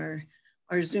being our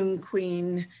Zoom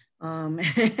queen,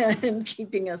 and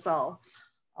keeping us all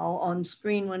on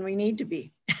screen when we need to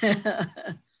be.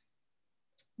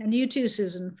 And you too,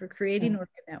 Susan, for creating Orca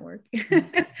Network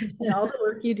and all the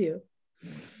work you do.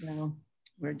 No,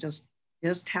 we're just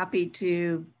happy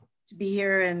to be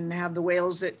here and have the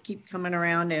whales that keep coming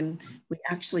around. And we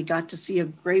actually got to see a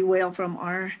gray whale from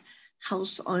our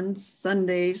house on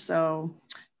Sunday. So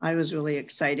I was really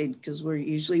excited because we're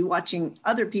usually watching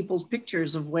other people's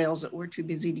pictures of whales that we're too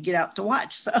busy to get out to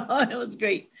watch. So it was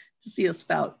great to see a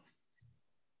spout.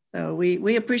 So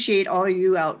we appreciate all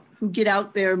you who get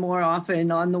out there more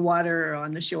often on the water or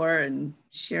on the shore and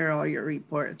share all your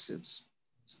reports. It's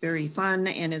very fun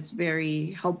and it's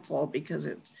very helpful because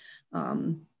it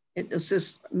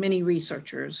assists many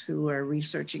researchers who are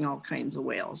researching all kinds of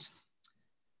whales.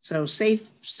 So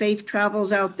safe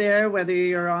travels out there, whether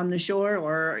you're on the shore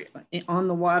or on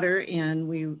the water, and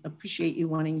we appreciate you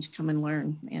wanting to come and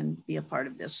learn and be a part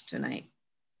of this tonight.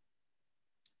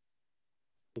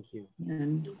 Thank you.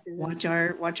 And watch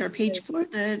our page for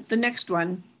the next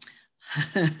one.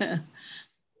 Good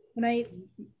night.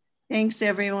 Thanks,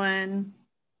 everyone.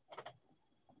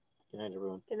 Good night,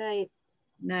 everyone. Good night.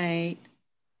 Night.